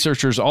there are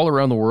researchers all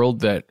around the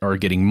world that are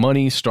getting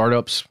money,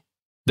 startups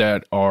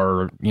that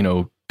are, you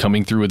know,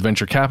 coming through with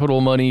venture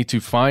capital money to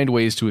find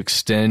ways to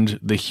extend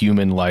the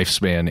human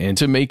lifespan and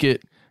to make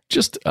it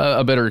just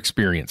a better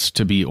experience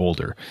to be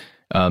older.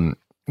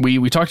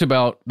 We talked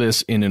about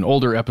this in an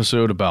older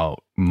episode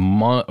about,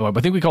 I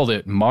think we called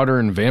it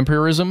modern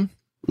vampirism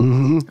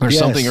or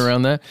something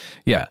around that.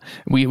 Yeah.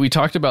 We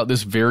talked about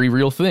this very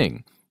real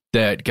thing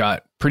that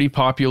got pretty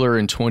popular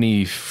in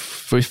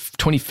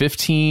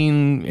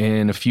 2015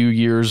 and a few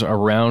years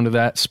around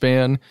that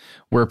span,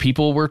 where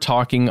people were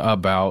talking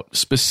about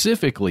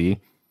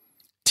specifically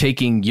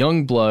taking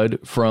young blood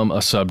from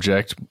a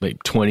subject,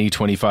 like 20,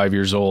 25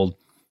 years old,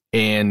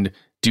 and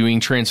doing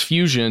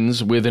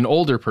transfusions with an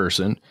older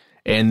person.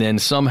 And then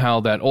somehow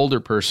that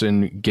older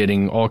person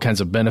getting all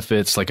kinds of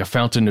benefits, like a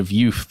fountain of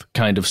youth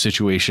kind of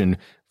situation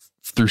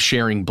through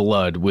sharing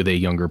blood with a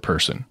younger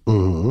person.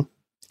 Mm-hmm.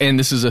 And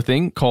this is a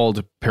thing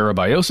called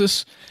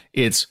parabiosis.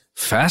 It's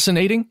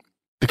fascinating.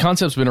 The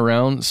concept's been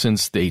around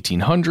since the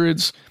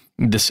 1800s.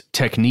 This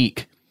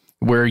technique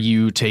where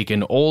you take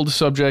an old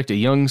subject, a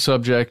young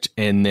subject,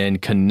 and then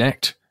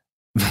connect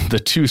the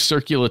two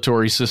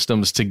circulatory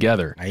systems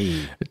together.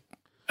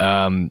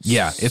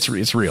 Yeah,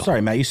 it's real.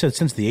 Sorry, Matt, you said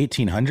since the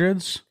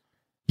 1800s?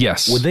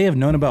 Yes. Would they have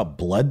known about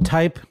blood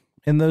type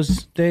in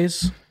those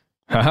days?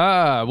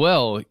 Haha,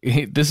 well,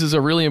 this is a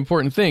really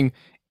important thing.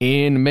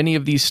 In many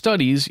of these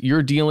studies,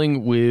 you're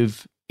dealing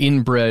with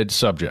inbred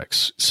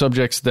subjects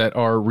that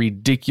are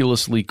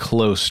ridiculously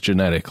close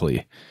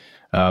genetically.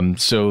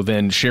 So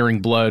then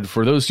sharing blood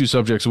for those two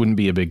subjects wouldn't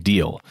be a big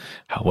deal.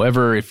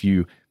 However, if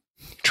you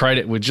tried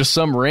it with just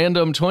some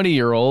random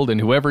 20-year-old and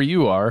whoever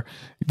you are,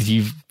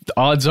 the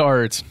odds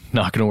are it's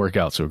not going to work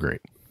out so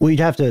great. Well, you'd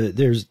have to,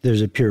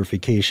 there's a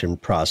purification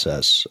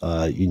process.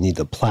 You need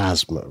the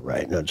plasma,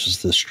 right? Not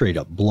just the straight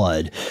up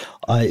blood.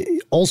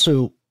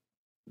 Also,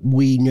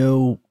 we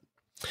know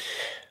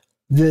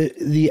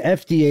The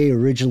FDA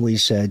originally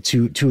said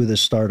two of the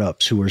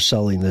startups who were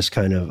selling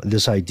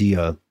this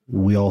idea,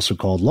 we also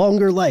called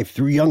longer life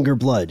through younger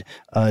blood.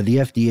 The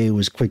FDA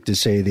was quick to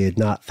say they had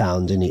not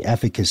found any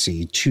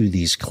efficacy to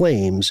these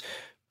claims,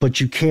 but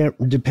you can't,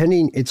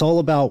 it's all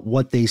about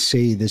what they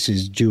say this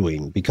is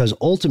doing, because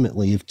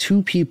ultimately if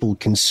two people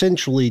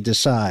consensually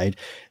decide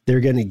they're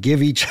going to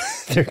give each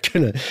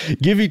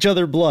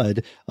other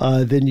blood,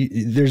 then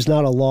there's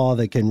not a law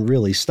that can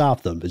really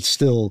stop them. It's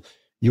still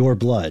your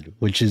blood,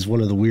 which is one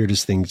of the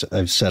weirdest things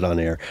I've said on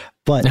air.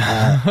 But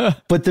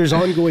but there's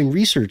ongoing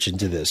research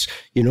into this.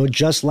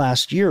 Just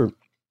last year,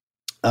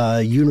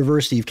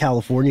 University of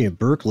California at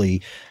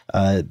Berkeley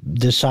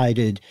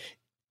decided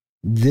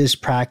this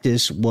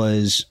practice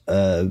was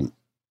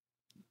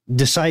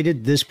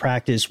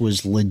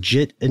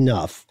legit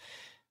enough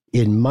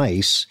in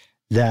mice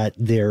that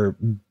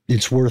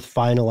it's worth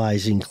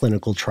finalizing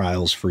clinical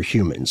trials for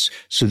humans.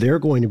 So they're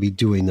going to be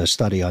doing a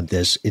study on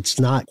this. It's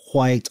not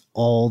quite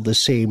all the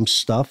same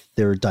stuff.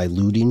 They're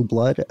diluting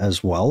blood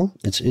as well.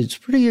 It's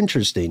pretty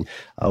interesting.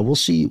 We'll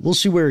see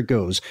where it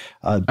goes.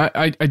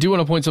 I do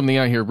want to point something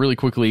out here really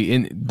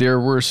quickly. There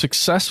were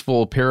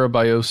successful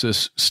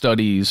parabiosis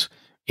studies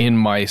in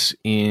mice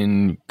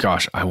in,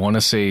 I want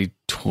to say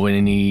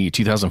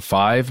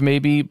 2005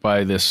 maybe,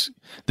 by this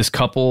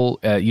couple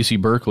at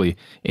UC Berkeley.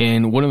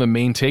 And one of the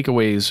main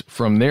takeaways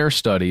from their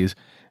studies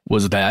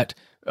was that,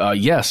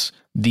 yes,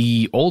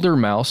 the older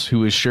mouse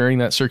who is sharing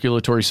that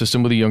circulatory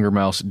system with a younger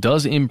mouse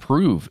does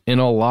improve in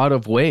a lot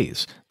of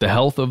ways. The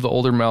health of the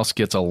older mouse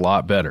gets a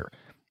lot better.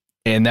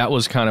 And that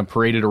was kind of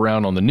paraded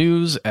around on the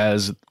news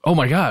as, oh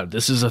my God,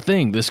 this is a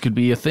thing. This could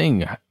be a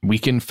thing. We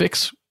can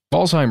fix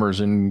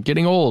Alzheimer's and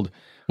getting old.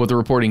 What the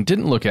reporting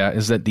didn't look at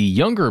is that the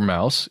younger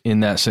mouse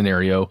in that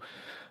scenario,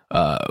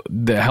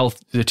 the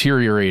health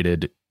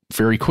deteriorated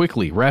very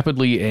quickly,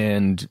 rapidly,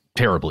 and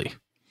terribly.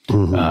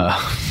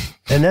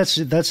 Mm-hmm. And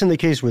that's in the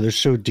case where they're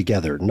sewed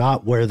together,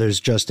 not where there's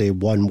just a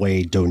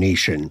one-way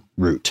donation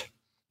route.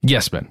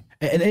 Yes, Ben.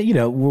 And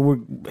we're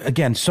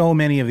again, so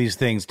many of these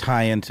things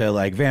tie into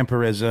like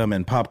vampirism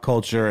and pop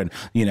culture, and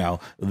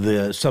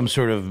some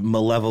sort of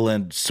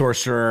malevolent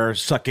sorcerer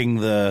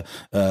sucking the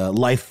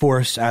life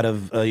force out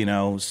of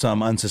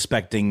some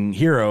unsuspecting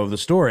hero of the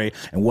story.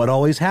 And what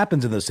always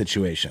happens in those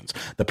situations?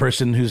 The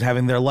person who's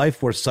having their life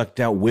force sucked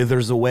out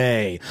withers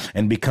away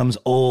and becomes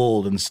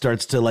old and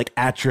starts to like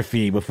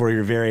atrophy before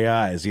your very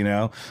eyes.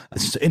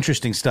 It's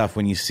interesting stuff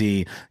when you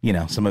see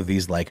some of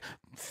these like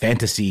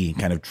fantasy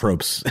kind of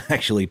tropes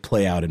actually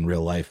play out in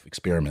real life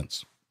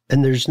experiments.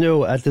 And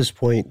at this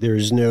point,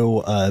 there's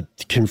no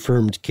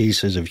confirmed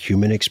cases of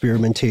human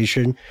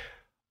experimentation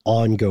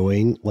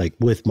ongoing, like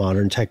with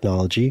modern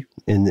technology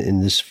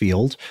in this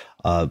field.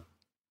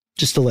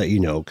 Just to let you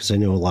know, because I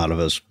know a lot of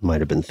us might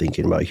have been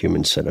thinking about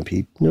human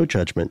centipede. No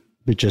judgment.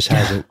 It just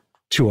hasn't,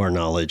 to our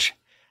knowledge,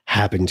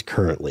 happened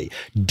currently.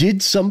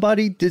 Did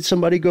somebody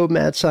go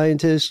mad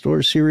scientist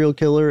or serial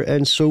killer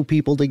and sew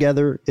people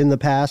together in the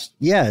past?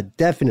 Yeah,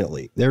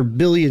 definitely. There are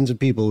billions of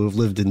people who have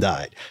lived and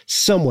died.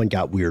 Someone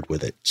got weird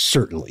with it,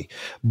 certainly.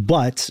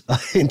 But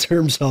in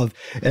terms of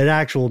an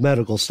actual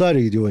medical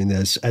study doing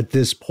this, at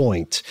this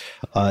point,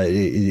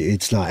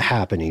 it's not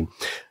happening.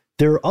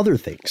 There are other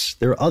things.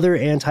 There are other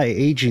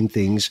anti-aging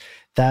things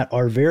that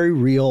are very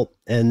real,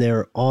 and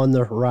they're on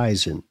the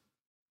horizon.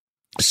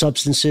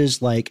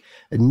 Substances like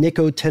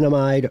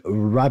nicotinamide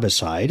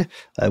riboside,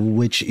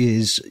 which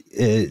is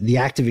the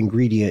active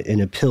ingredient in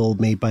a pill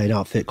made by an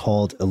outfit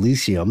called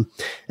Elysium,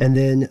 and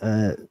then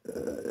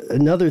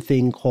another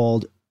thing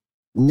called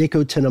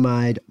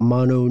nicotinamide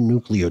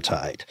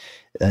mononucleotide.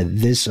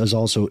 This is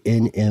also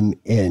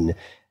NMN.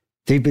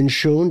 They've been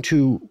shown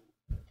to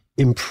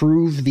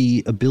improve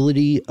the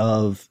ability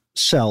of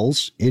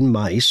cells in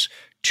mice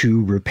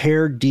to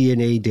repair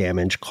DNA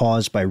damage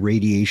caused by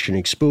radiation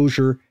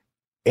exposure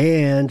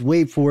and,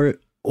 wait for it,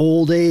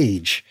 old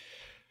age.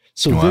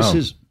 So wow.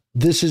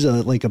 This is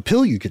like a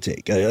pill you could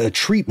take, a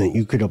treatment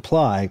you could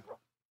apply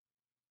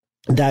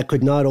that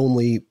could not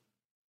only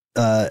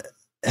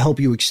help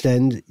you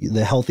extend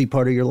the healthy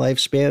part of your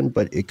lifespan,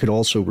 but it could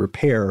also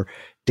repair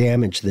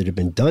damage that had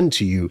been done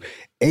to you,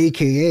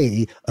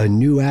 aka a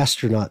new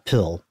astronaut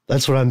pill.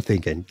 That's what I'm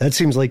thinking. That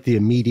seems like the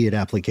immediate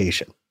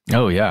application.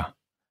 Oh yeah,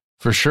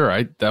 for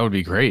sure. That would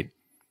be great.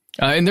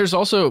 And there's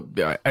also,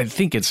 I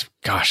think it's,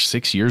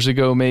 6 years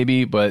ago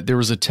maybe, but there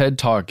was a TED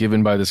Talk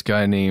given by this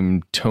guy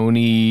named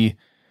Tony,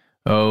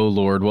 oh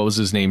Lord, what was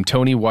his name?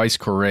 Tony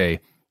Weiss-Correa,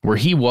 where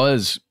he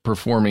was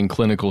performing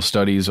clinical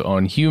studies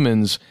on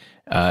humans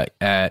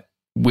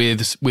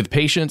with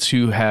patients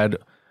who had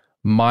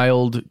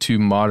mild to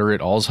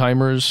moderate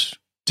Alzheimer's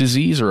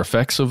disease or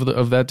effects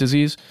of that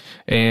disease.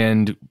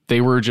 And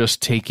they were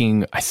just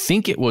taking, I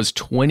think it was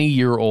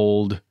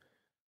 20-year-old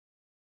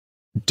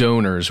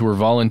donors who were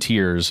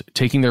volunteers,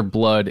 taking their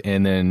blood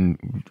and then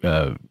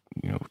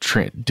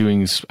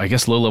doing, I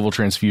guess, low-level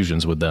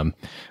transfusions with them.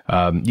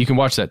 You can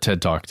watch that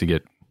TED Talk to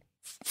get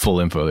full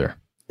info there.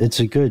 It's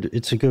a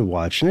good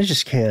watch, and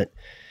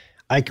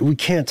we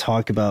can't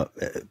talk about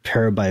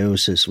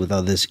parabiosis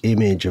without this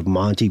image of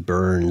Monty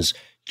Burns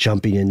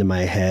jumping into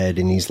my head,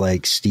 and he's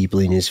like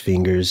steepling his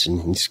fingers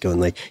and he's going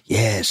like,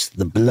 yes,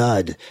 the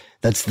blood.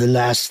 That's the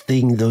last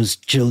thing those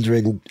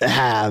children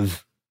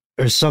have,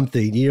 or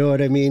something. You know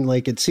what I mean?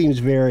 Like, it seems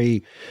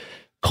very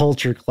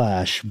culture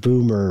clash,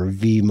 boomer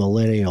v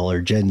millennial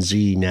or Gen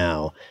Z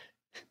now.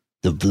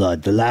 The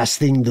blood, the last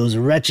thing those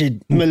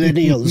wretched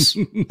millennials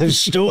have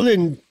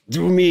stolen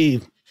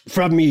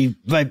from me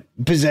by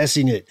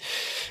possessing it.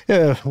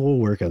 We'll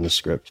work on the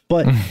script.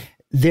 But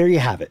there you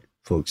have it,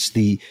 folks.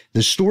 The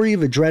story of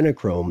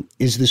adrenochrome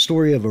is the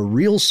story of a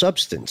real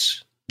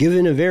substance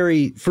given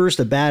first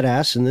a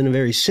badass and then a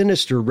very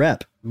sinister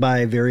rep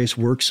by various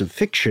works of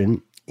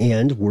fiction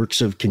and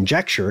works of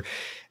conjecture.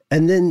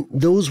 And then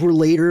those were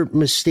later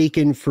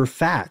mistaken for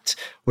fact,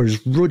 or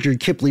as Rudyard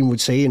Kipling would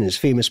say in his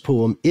famous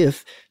poem,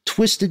 If,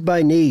 twisted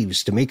by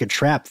knaves to make a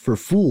trap for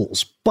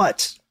fools.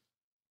 But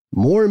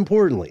more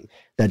importantly,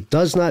 that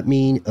does not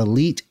mean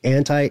elite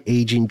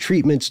anti-aging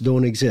treatments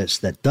don't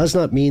exist. That does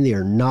not mean they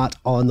are not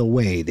on the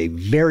way. They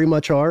very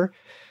much are.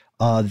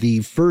 The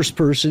first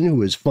person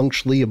who is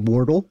functionally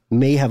immortal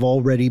may have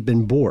already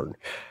been born.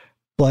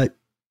 But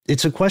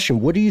it's a question,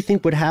 what do you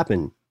think would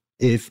happen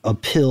if a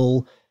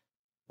pill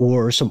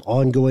or some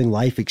ongoing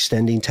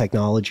life-extending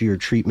technology or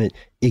treatment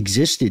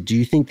existed? Do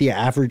you think the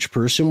average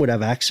person would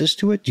have access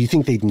to it? Do you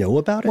think they'd know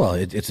about it? Well,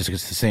 it's the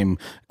same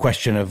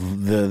question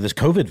of this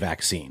COVID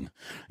vaccine,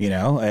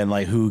 and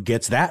like who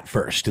gets that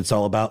first. It's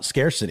all about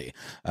scarcity.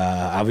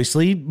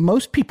 Obviously,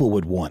 most people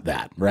would want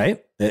that,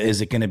 right?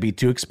 Is it going to be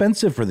too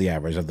expensive for the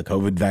average? The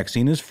COVID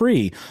vaccine is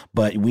free,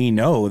 but we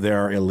know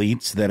there are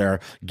elites that are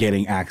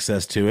getting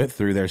access to it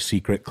through their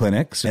secret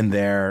clinics and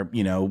their,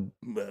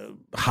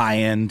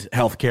 high-end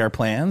healthcare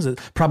plans.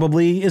 It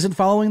probably isn't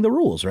following the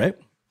rules, right?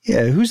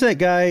 Yeah, who's that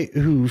guy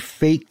who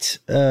faked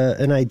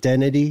an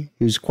identity?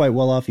 He was quite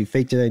well off. He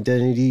faked an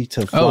identity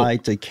to fly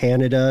to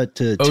Canada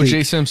to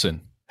O.J.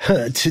 Simpson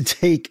to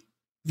take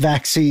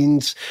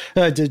vaccines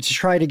to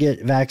try to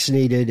get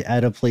vaccinated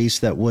at a place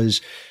that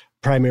was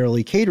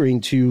primarily catering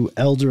to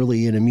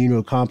elderly and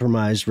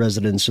immunocompromised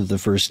residents of the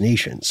First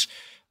Nations.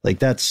 Like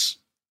that's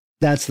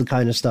the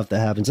kind of stuff that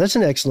happens. That's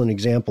an excellent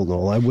example,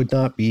 Noel. I would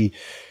not be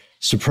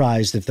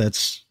surprised if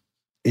that's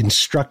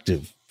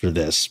instructive for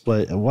this,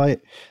 but why?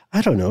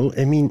 I don't know.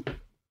 I mean,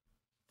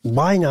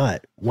 why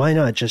not? Why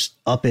not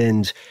just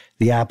upend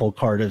the apple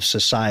cart of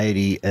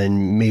society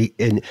and make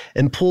and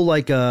pull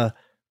like a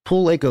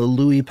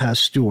Louis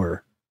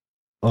Pasteur,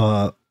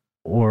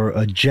 or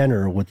a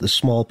Jenner with the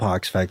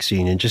smallpox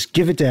vaccine and just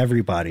give it to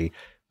everybody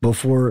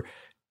before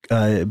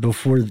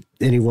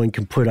anyone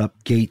can put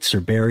up gates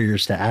or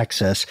barriers to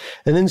access,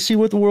 and then see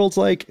what the world's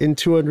like in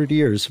 200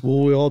 years.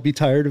 Will we all be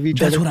tired of each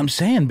other? That's what I'm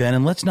saying, Ben.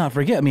 And let's not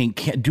forget,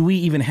 do we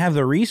even have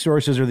the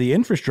resources or the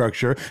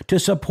infrastructure to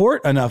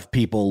support enough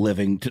people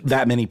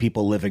that many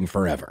people living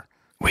forever?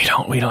 We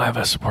don't have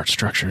a support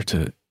structure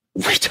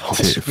we don't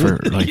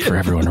for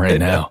everyone right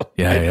now.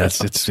 Yeah,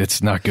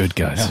 it's not good,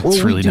 guys.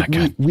 It's really not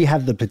good. We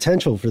have the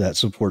potential for that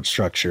support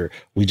structure.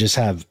 We just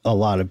have a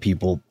lot of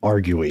people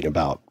arguing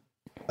about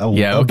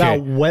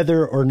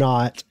whether or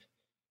not,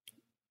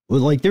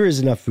 like, there is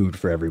enough food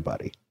for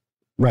everybody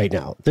right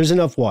now. There's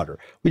enough water.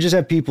 We just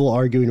have people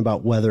arguing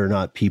about whether or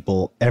not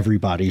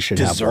everybody should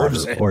have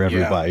water or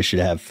everybody should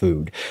have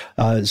food.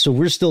 So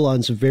we're still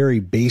on some very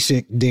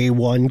basic day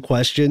one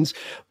questions.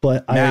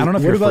 But I don't know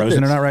if you're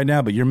frozen or not right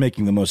now, but you're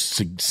making the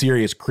most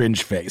serious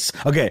cringe face.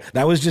 Okay,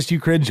 that was just you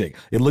cringing.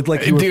 It looked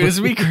like you were. Dude, it's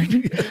me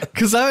cringing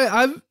because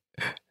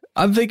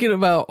I'm thinking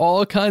about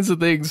all kinds of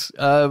things,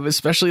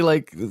 especially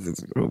like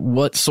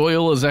what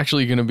soil is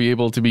actually going to be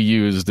able to be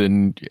used,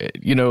 and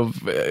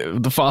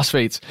the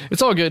phosphates.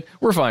 It's all good.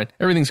 We're fine.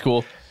 Everything's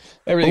cool.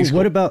 Everything's cool.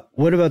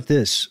 What about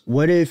this?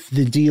 What if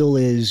the deal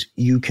is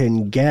you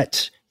can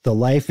get the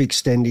life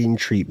extending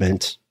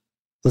treatment?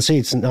 Let's say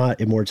it's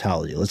not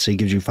immortality. Let's say it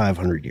gives you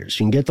 500 years.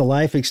 You can get the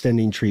life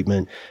extending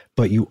treatment,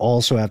 but you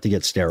also have to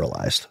get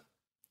sterilized.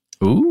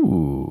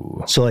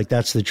 Ooh. So like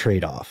that's the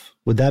trade-off.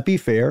 Would that be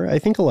fair? I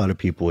think a lot of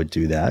people would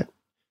do that.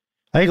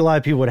 I think a lot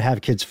of people would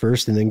have kids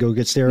first and then go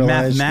get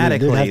sterilized.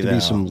 Mathematically, there'd have to be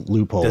some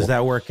loophole. Does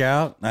that work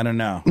out? I don't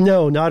know.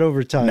 No, not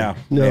over time. No.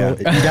 Yeah.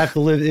 You'd have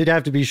to live. It'd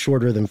have to be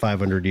shorter than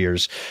 500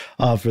 years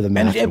for the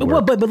math to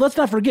work. But let's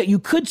not forget, you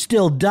could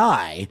still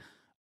die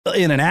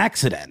in an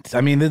accident.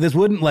 I mean, this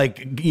wouldn't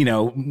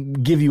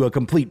give you a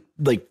complete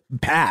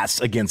pass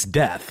against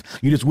death.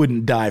 You just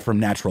wouldn't die from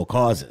natural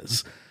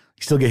causes.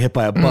 You still get hit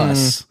by a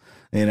bus.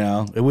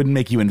 It wouldn't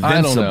make you invincible.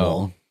 I don't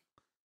know.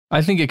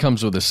 I think it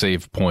comes with a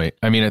save point.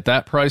 I mean, at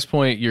that price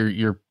point,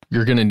 you're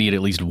going to need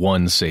at least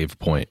one save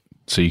point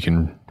so you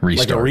can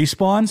restart. Like a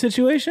respawn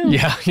situation?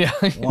 Yeah.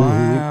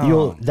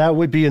 Wow. That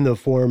would be in the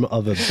form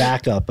of a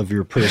backup of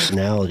your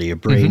personality, a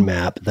brain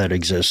map that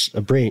exists,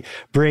 a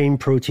brain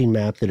protein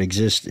map that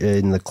exists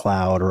in the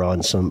cloud or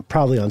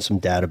probably on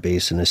some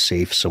database in a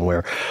safe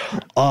somewhere.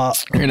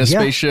 You're in a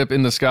spaceship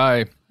in the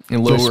sky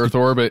in low Earth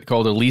orbit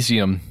called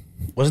Elysium.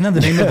 Wasn't that the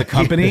name of the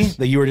company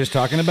that you were just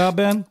talking about,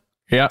 Ben?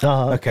 Yeah.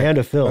 Okay. And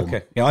a film.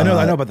 Okay. Yeah, I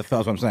know about the film.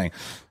 That's what I'm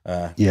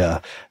saying.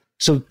 Yeah.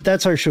 So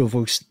that's our show,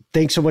 folks.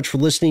 Thanks so much for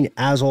listening.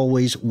 As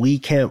always, we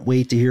can't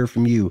wait to hear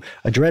from you.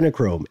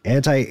 Adrenochrome,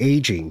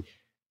 anti-aging,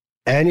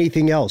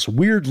 anything else,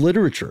 weird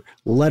literature,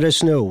 let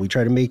us know. We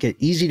try to make it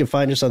easy to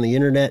find us on the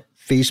internet,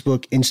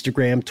 Facebook,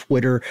 Instagram,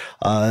 Twitter.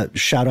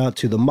 Shout out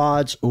to the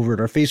mods over at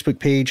our Facebook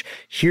page.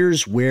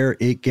 Here's where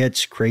it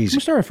gets crazy. I'm going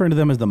to start referring to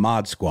them as the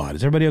Mod Squad.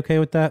 Is everybody okay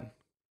with that?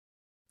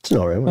 It's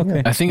all right. Okay.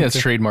 Yeah. I think that's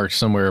trademarked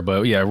somewhere,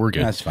 but yeah, we're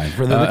good. That's fine.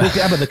 For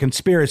the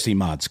Conspiracy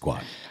Mod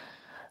Squad.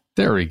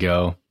 There we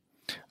go.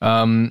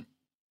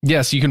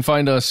 Yes, you can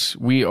find us.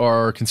 We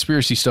are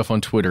Conspiracy Stuff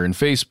on Twitter and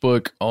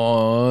Facebook.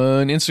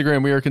 On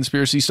Instagram, we are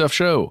Conspiracy Stuff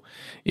Show.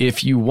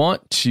 If you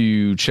want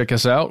to check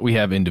us out, we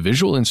have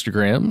individual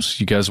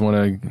Instagrams. You guys want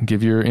to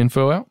give your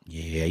info out?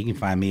 Yeah, you can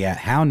find me at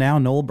How Now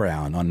Noel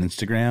Brown on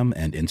Instagram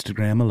and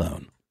Instagram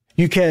alone.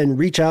 You can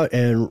reach out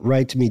and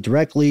write to me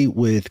directly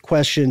with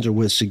questions or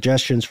with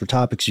suggestions for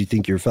topics you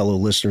think your fellow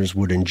listeners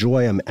would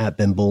enjoy. I'm at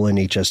Ben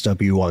Bolin,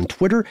 HSW on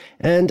Twitter,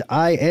 and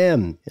I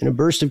am, in a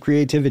burst of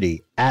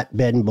creativity, at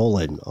Ben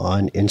Bolin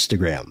on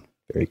Instagram.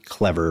 Very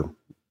clever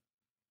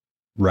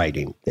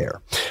writing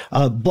there.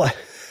 But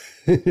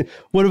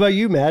what about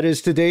you, Matt?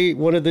 Is today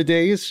one of the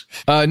days?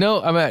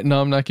 No,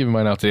 I'm not giving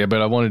mine out today, but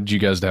I wanted you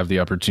guys to have the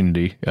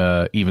opportunity,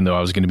 even though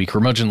I was going to be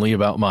curmudgeonly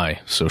about my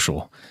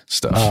social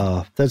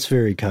stuff. That's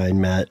very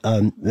kind, Matt.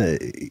 And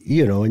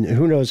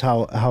who knows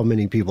how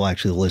many people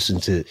actually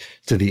listen to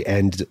the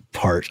end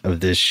part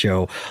of this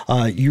show.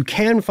 You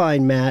can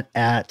find Matt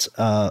at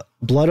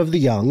Blood of the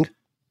Young.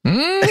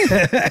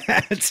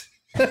 At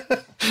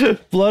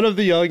Blood of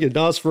the Young at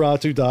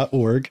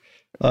Nosferatu.org.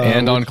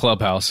 And on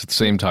Clubhouse, the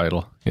same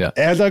title. Yeah.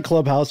 And on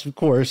Clubhouse, of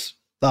course,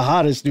 the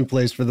hottest new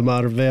place for the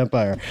modern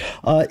vampire.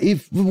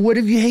 What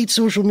if you hate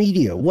social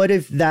media? What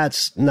if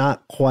that's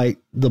not quite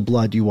the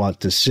blood you want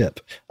to sip?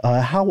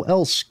 How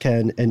else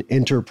can an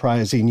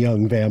enterprising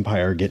young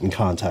vampire get in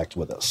contact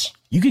with us?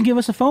 You can give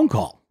us a phone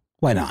call.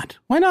 Why not?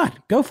 Why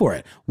not? Go for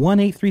it.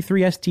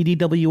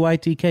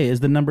 1-833-STDWITK is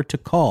the number to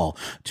call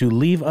to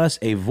leave us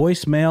a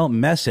voicemail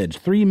message.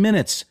 3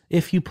 minutes,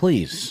 if you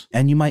please.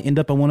 And you might end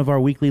up on one of our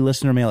weekly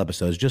listener mail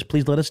episodes. Just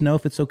please let us know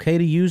if it's okay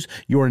to use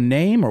your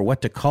name or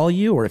what to call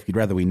you, or if you'd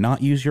rather we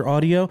not use your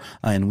audio,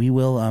 and we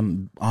will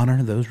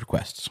honor those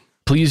requests.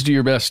 Please do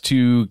your best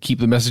to keep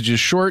the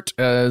messages short,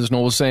 as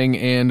Noel was saying,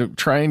 and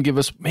try and give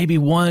us maybe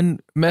one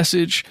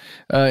message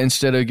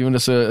instead of giving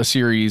us a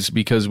series,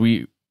 because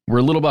we're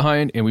a little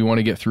behind and we want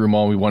to get through them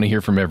all. We want to hear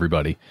from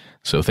everybody.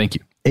 So thank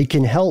you. It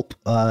can help.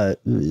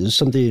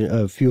 Something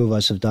a few of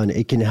us have done.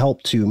 It can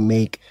help to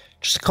make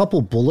just a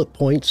couple bullet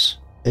points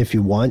if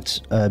you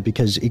want,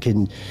 because it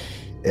can,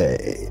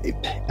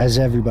 as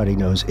everybody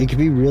knows, it can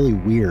be really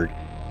weird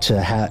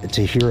to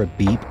hear a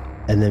beep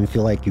and then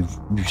feel like you've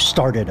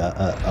started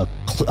a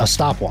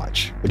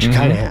stopwatch, which you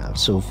kind of have.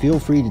 So feel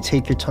free to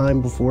take your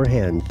time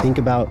beforehand. Think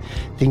about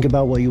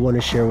what you want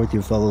to share with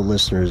your fellow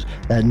listeners.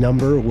 That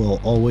number will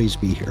always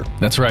be here.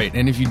 That's right.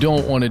 And if you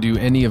don't want to do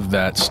any of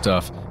that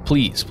stuff,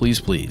 please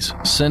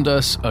send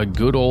us a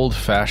good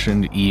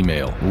old-fashioned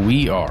email.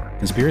 We are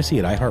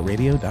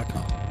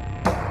conspiracy@iheartradio.com.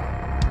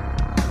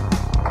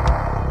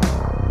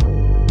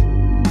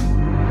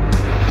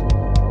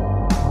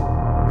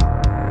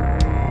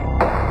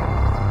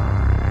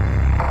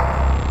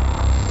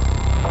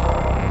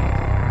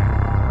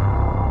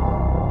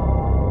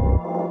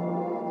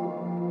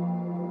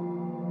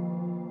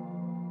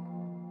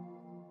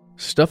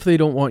 Stuff They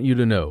Don't Want You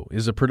to Know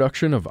is a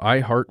production of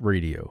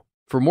iHeartRadio.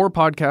 For more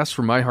podcasts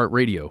from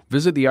iHeartRadio,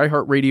 visit the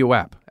iHeartRadio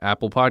app,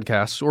 Apple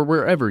Podcasts, or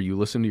wherever you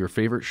listen to your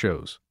favorite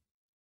shows.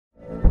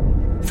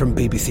 From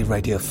BBC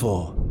Radio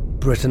 4,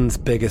 Britain's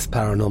biggest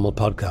paranormal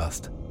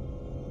podcast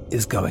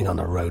is going on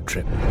a road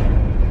trip.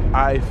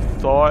 I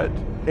thought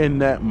in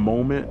that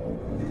moment,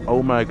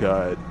 oh my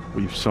God,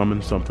 we've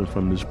summoned something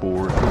from this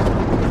board.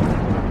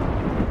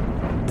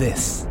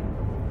 This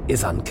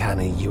is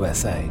Uncanny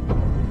USA.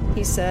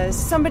 He says,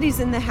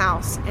 somebody's in the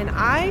house, and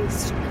I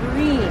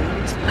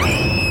screamed.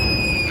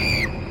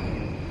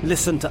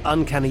 Listen to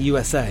Uncanny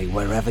USA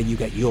wherever you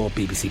get your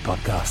BBC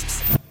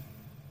podcasts,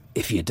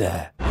 if you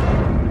dare.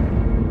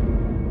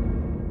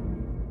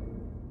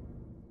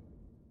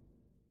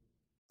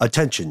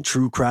 Attention,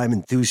 true crime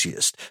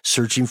enthusiast.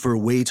 Searching for a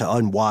way to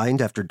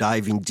unwind after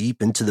diving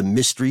deep into the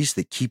mysteries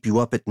that keep you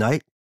up at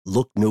night?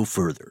 Look no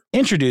further.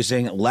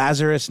 Introducing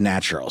Lazarus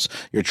Naturals,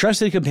 your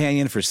trusted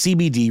companion for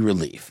CBD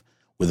relief.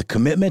 With a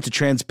commitment to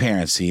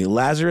transparency,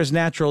 Lazarus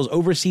Naturals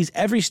oversees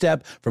every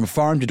step from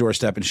farm to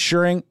doorstep,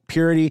 ensuring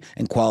purity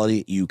and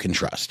quality you can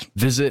trust.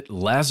 Visit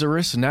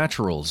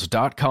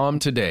LazarusNaturals.com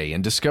today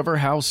and discover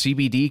how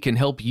CBD can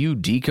help you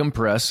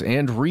decompress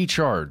and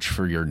recharge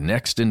for your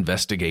next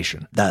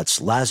investigation. That's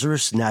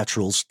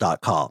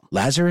LazarusNaturals.com.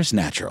 Lazarus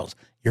Naturals,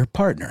 your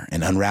partner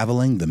in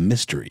unraveling the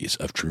mysteries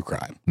of true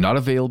crime. Not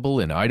available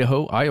in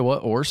Idaho, Iowa,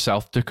 or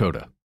South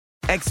Dakota.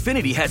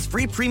 Xfinity has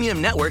free premium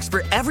networks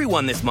for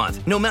everyone this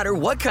month, no matter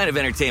what kind of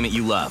entertainment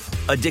you love.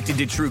 Addicted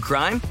to true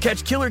crime?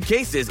 Catch killer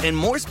cases and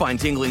more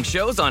spine-tingling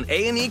shows on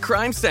A&E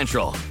Crime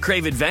Central.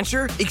 Crave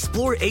adventure?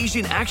 Explore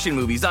Asian action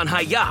movies on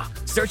Hi-Ya.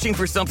 Searching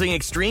for something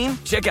extreme?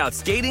 Check out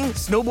skating,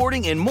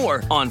 snowboarding, and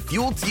more on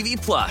Fuel TV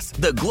Plus,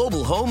 the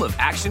global home of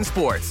action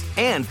sports.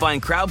 And find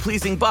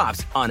crowd-pleasing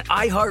bops on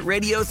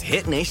iHeartRadio's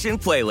Hit Nation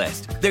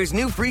playlist. There's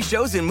new free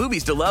shows and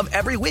movies to love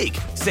every week.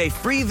 Say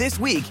free this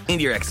week in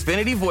your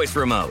Xfinity voice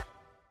remote.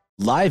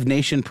 Live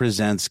Nation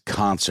presents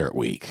Concert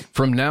Week.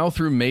 From now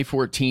through May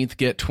 14th,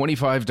 get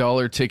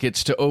 $25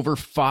 tickets to over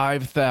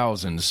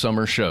 5,000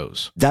 summer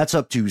shows. That's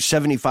up to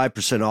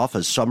 75% off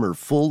a summer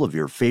full of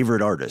your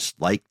favorite artists,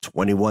 like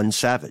 21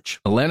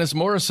 Savage, Alanis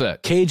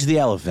Morissette, Cage the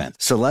Elephant,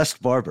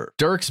 Celeste Barber,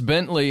 Dierks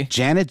Bentley,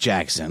 Janet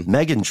Jackson,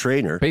 Meghan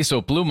Trainor,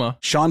 Peso Pluma,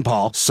 Sean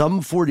Paul,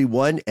 Sum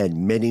 41,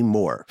 and many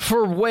more.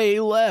 For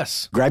way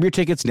less. Grab your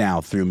tickets now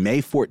through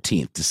May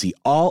 14th to see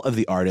all of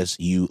the artists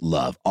you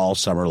love all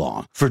summer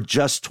long. For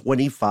just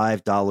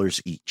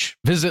 $25 each.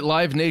 Visit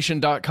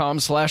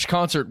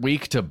livenation.com/concert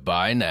week to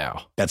buy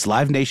now. That's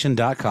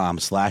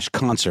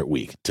livenation.com/concert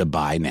week to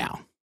buy now.